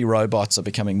security robots are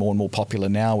becoming more and more popular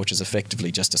now, which is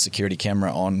effectively just a security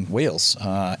camera on wheels.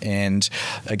 And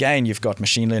again, you've got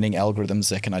machine learning algorithms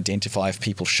that can identify if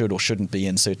people should or shouldn't be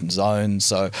in certain zones.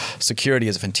 So security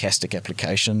is a fantastic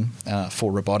application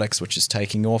for robotics, which is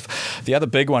taking off. The other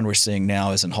big one we're seeing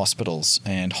now is in hospitals,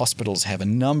 and hospitals have a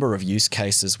number of use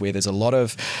cases where there's a lot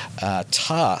of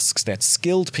tasks that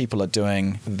skilled people are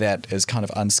doing that is kind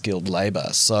of unskilled labor.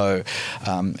 So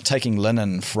taking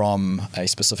linen from a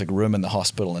specific room in the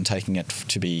hospital and taking it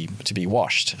to be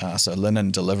washed. So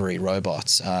linen delivery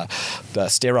robots. The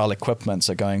sterile equipments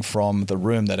are going from the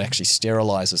room that actually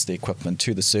sterilizes the equipment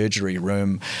to the surgery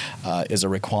room is a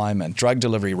requirement. Drug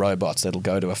delivery robots that'll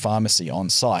will go to a pharmacy on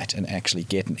site and actually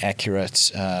get an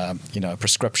accurate,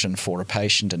 prescription for a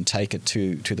patient and take it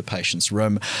to the patient's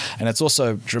room. And it's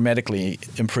also dramatically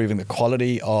improving the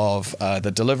quality of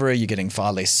the delivery. You're getting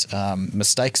far less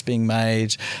mistakes being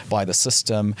made by the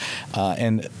system.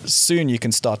 And soon you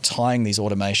can start tying these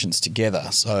automations together.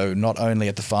 So not only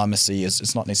at the pharmacy is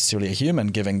it's not necessarily a human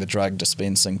giving the drug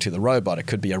dispensing to the robot. It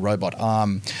could be a robot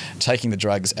arm taking the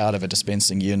drugs out of a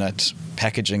dispensing unit,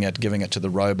 packaging it, giving it to the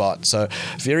robot. So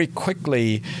very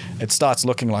quickly it starts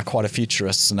looking like quite a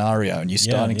futurist scenario, and you're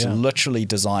starting to literally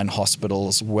design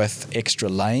hospitals with extra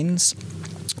lanes.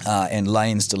 And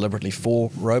lanes deliberately for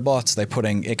robots. They're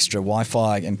putting extra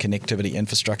Wi-Fi and connectivity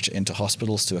infrastructure into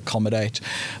hospitals to accommodate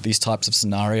these types of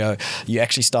scenario. You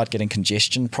actually start getting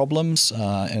congestion problems.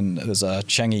 And there's a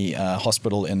Changi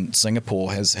hospital in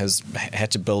Singapore has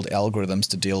had to build algorithms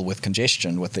to deal with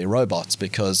congestion with their robots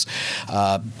because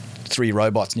 3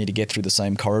 robots need to get through the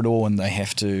same corridor and they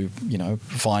have to,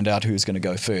 find out who's going to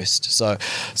go first. So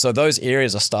those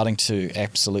areas are starting to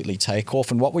absolutely take off.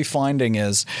 And what we're finding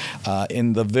is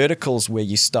in the verticals where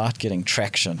you start getting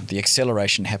traction, the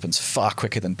acceleration happens far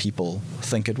quicker than people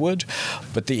think it would.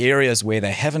 But the areas where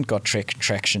they haven't got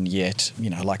traction yet,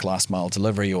 like last mile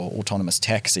delivery or autonomous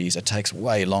taxis, it takes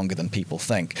way longer than people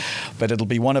think. But it'll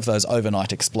be one of those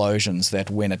overnight explosions that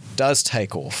when it does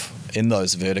take off in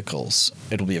those verticals,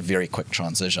 it'll be a very quick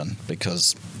transition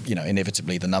because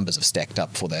inevitably the numbers have stacked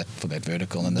up for that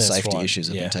vertical and the safety issues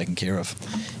have been taken care of.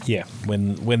 Yeah,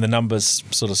 when the numbers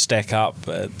sort of stack up,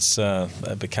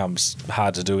 it becomes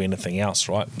hard to do anything else,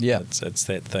 right? Yeah, it's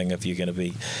that thing if you're going to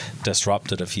be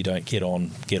disrupted if you don't get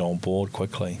on board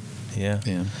quickly. Yeah.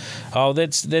 Oh,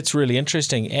 that's really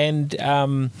interesting.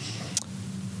 And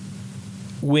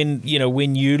when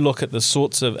you look at the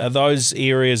sorts of, are those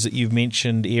areas that you've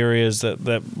mentioned areas that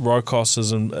Rokos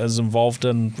is involved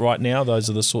in right now? Those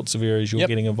are the sorts of areas you're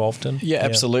getting involved in? Yeah,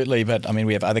 absolutely. But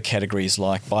we have other categories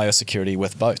like biosecurity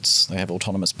with boats. They have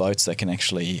autonomous boats that can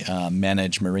actually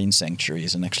manage marine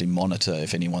sanctuaries and actually monitor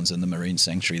if anyone's in the marine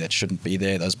sanctuary that shouldn't be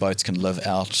there. Those boats can live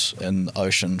out in the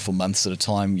ocean for months at a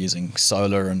time using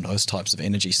solar and those types of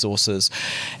energy sources.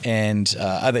 And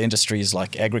other industries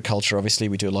like agriculture, obviously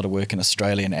we do a lot of work in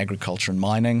Australia in agriculture and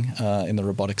mining in the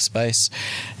robotic space.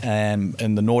 And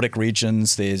in the Nordic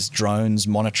regions, there's drones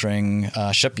monitoring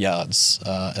shipyards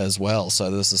as well. So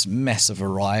there's this massive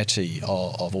variety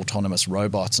of autonomous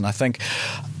robots. And I think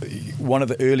one of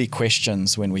the early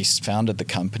questions when we founded the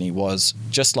company was,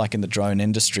 just like in the drone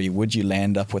industry, would you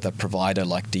land up with a provider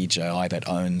like DJI that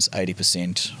owns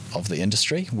 80% of the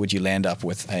industry? Would you land up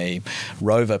with a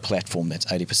rover platform that's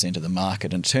 80% of the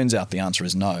market? And it turns out the answer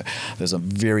is no. There's a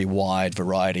very wide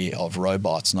variety of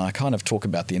robots. And I kind of talk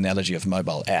about the analogy of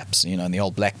mobile apps. In the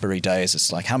old BlackBerry days,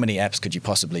 it's like, how many apps could you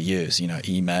possibly use?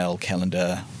 Email,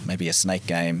 calendar, maybe a snake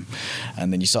game.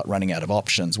 And then you start running out of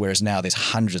options. Whereas now there's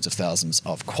hundreds of thousands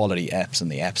of quality apps in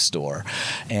the App Store.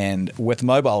 And with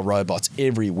mobile robots,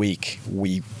 every week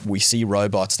we see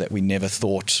robots that we never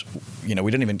thought, we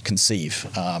didn't even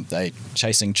conceive. They're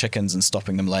chasing chickens and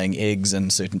stopping them laying eggs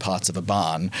in certain parts of a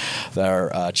barn.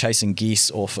 They're chasing geese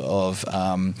off of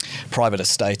private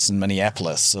estates in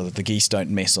Minneapolis so that the geese don't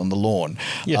mess on the lawn.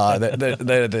 Yeah.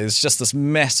 There's just this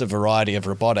massive variety of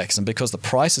robotics, and because the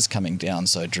price is coming down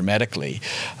so dramatically,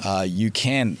 you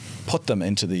can put them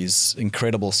into these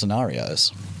incredible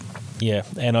scenarios. Yeah,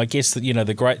 and I guess that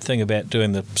the great thing about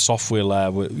doing the software layer,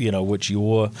 which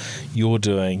you're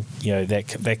doing,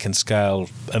 that can scale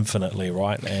infinitely,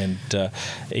 right? And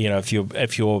if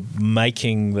you're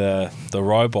making the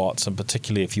robots, and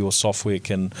particularly if your software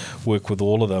can work with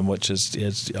all of them, which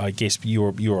is I guess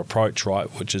your approach, right,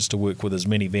 which is to work with as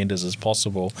many vendors as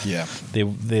possible. Yeah,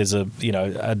 there's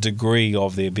a degree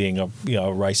of there being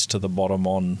a race to the bottom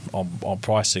on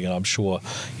pricing, and I'm sure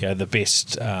the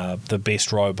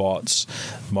best robots,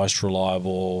 most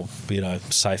reliable,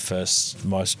 safest,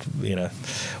 most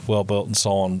well built, and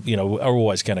so on, are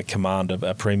always going to command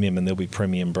a premium, and there'll be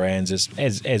premium brands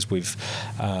as we've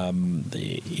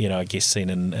I guess seen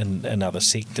in other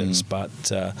sectors.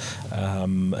 But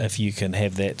if you can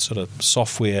have that sort of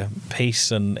software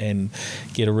piece and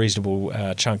get a reasonable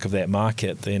chunk of that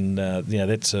market, then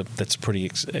that's a pretty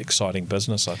exciting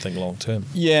business, I think, long term.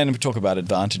 Yeah, and we talk about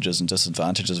advantages and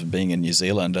disadvantages of being in New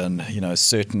Zealand, and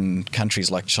certain countries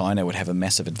like China would have a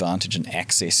massive advantage in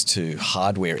access to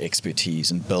hardware expertise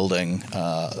and building,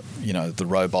 the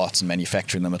robots and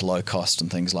manufacturing them at low cost and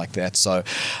things like that. So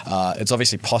it's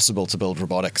obviously possible to build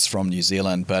robotics from New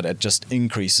Zealand, but it just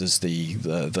increases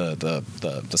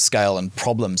the scale and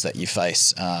problems that you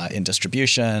face in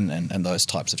distribution and those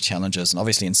types of challenges. And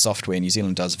obviously in software, New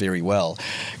Zealand does very well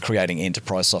creating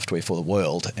enterprise software for the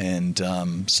world. And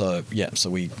so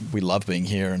we love being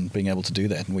here and being able to do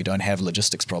that. And we don't have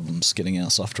logistics problems getting our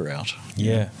software out.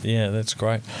 Yeah, that's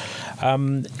great.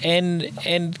 And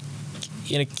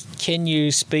can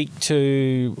you speak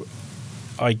to,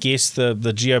 I guess, the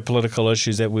geopolitical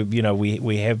issues that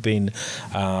we have been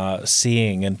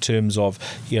seeing in terms of,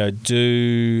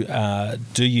 do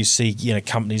you see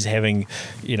companies having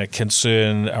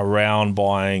concern around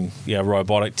buying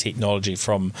robotic technology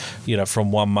from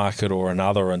one market or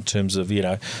another in terms of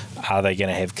are they going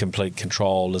to have complete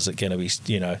control? Is it going to be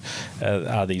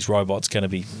are these robots going to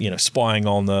be spying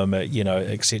on them,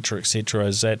 et cetera, et cetera?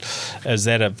 Is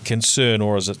that a concern,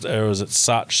 or is it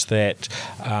such that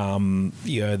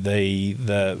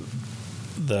the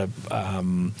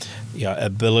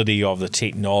ability of the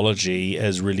technology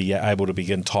is really able to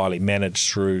be entirely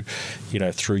managed through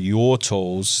your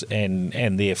tools,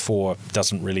 and therefore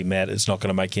doesn't really matter. It's not going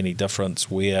to make any difference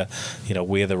where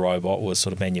the robot was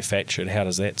sort of manufactured. How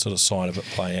does that sort of side of it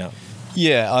play out?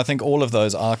 Yeah, I think all of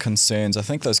those are concerns. I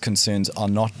think those concerns are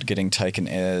not getting taken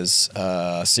as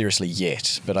seriously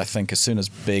yet, but I think as soon as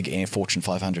big Fortune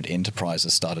 500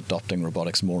 enterprises start adopting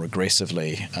robotics more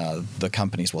aggressively, the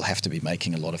companies will have to be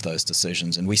making a lot of those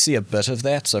decisions. And we see a bit of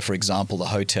that. So, for example, the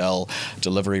hotel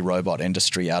delivery robot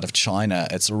industry out of China,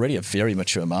 it's already a very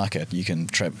mature market. You can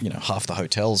half the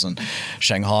hotels in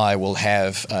Shanghai will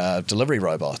have delivery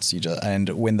robots. And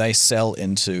when they sell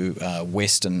into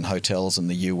Western hotels in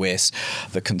the US,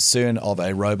 the concern of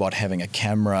a robot having a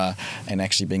camera and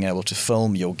actually being able to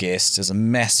film your guests is a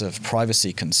massive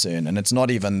privacy concern. And it's not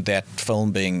even that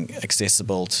film being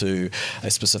accessible to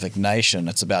a specific nation.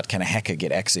 It's about, can a hacker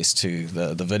get access to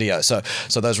the video? So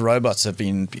those robots have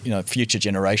been, future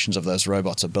generations of those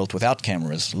robots are built without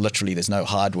cameras. Literally, there's no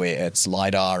hardware. It's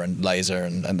LiDAR and laser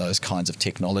and those kinds of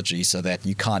technology, so that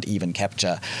you can't even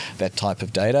capture that type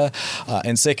of data.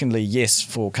 And secondly, yes,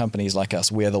 for companies like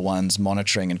us, we're the ones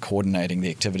monitoring and coordinating the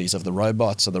activities of the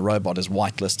robot. So the robot is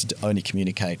whitelisted to only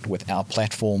communicate with our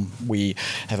platform. We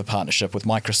have a partnership with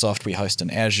Microsoft. We host in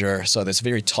Azure. So there's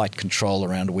very tight control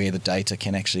around where the data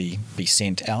can actually be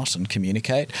sent out and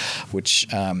communicate, which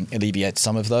alleviates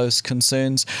some of those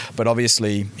concerns. But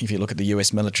obviously, if you look at the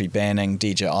US military banning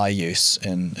DJI use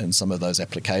in some of those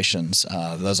applications,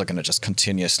 those are going to just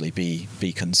continuously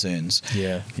be concerns.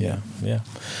 Yeah.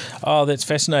 Oh, that's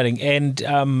fascinating. And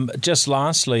just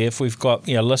lastly, if we've got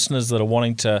listeners that are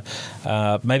wanting to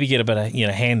maybe get a bit of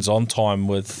hands-on time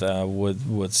with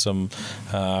some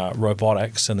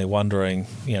robotics, and they're wondering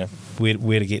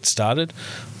where to get started,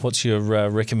 what's your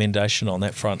recommendation on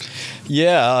that front?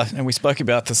 Yeah, and we spoke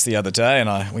about this the other day,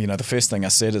 and the first thing I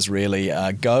said is really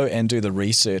go and do the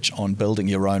research on building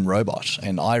your own robot.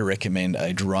 And I recommend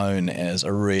a drone as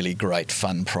a really great,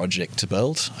 fun project to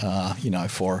build.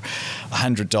 For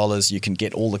 $100, you can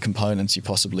get all the components you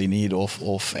possibly need off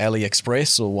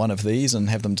AliExpress or one of these, and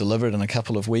have them delivered in a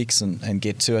couple of weeks, and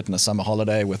get to it in a summer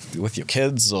holiday with your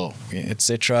kids or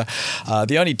etc.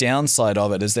 The only downside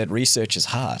of it is that research is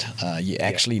hard. You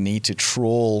actually need to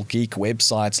trawl geek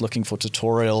websites looking for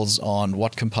tutorials on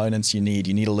what components you need.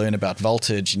 You need to learn about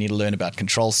voltage. You need to learn about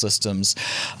control systems.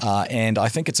 And I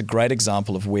think it's a great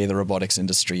example of where the robotics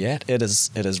industry at. It is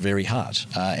very hard.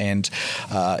 And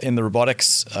in the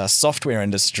robotics software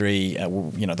industry,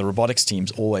 the robotics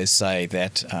teams always say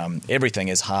that everything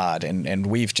is hard, and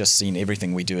we've just seen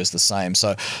everything we do is the same.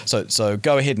 So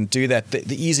go ahead and do that.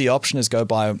 The easy option is go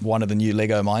buy one of the new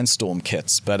Lego Mindstorm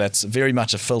kits, but it's very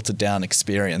much a filtered down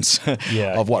experience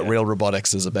of what real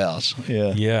robotics is about.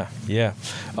 Yeah.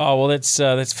 Oh, well,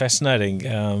 that's fascinating.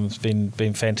 It's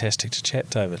been fantastic to chat,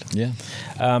 David. Yeah.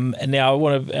 And now I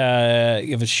want to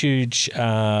give a huge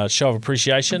show of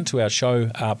appreciation to our show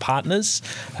partners,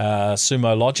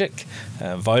 Sumo Logic,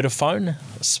 Vodafone,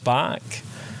 Spark,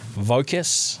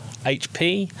 Vocus,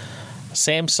 HP,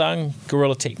 Samsung,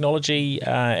 Gorilla Technology,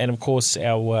 and of course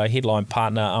our headline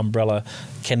partner, Umbrella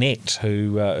Connect,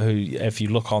 who if you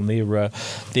look on their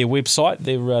website,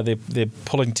 they're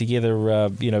pulling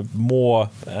together more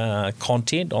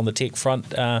content on the tech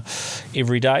front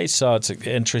every day. So it's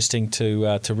interesting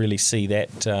to really see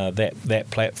that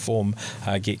platform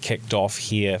get kicked off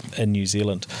here in New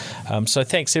Zealand. So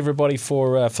thanks everybody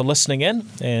for listening in,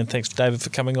 and thanks David for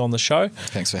coming on the show.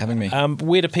 Thanks for having me.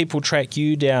 Where do people track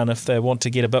you down if they want to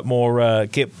get a bit more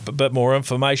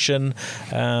information?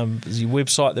 Is your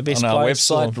website the best place?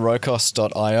 website,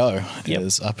 rocos.io,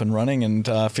 is up and running,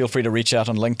 and feel free to reach out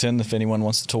on LinkedIn if anyone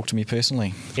wants to talk to me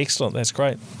personally. Excellent. That's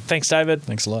great. Thanks, David.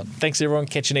 Thanks a lot. Thanks, everyone.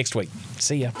 Catch you next week.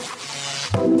 See ya.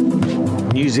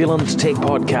 New Zealand's tech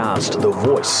podcast, the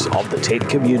voice of the tech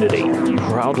community,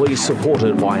 proudly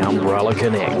supported by Umbrella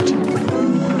Connect.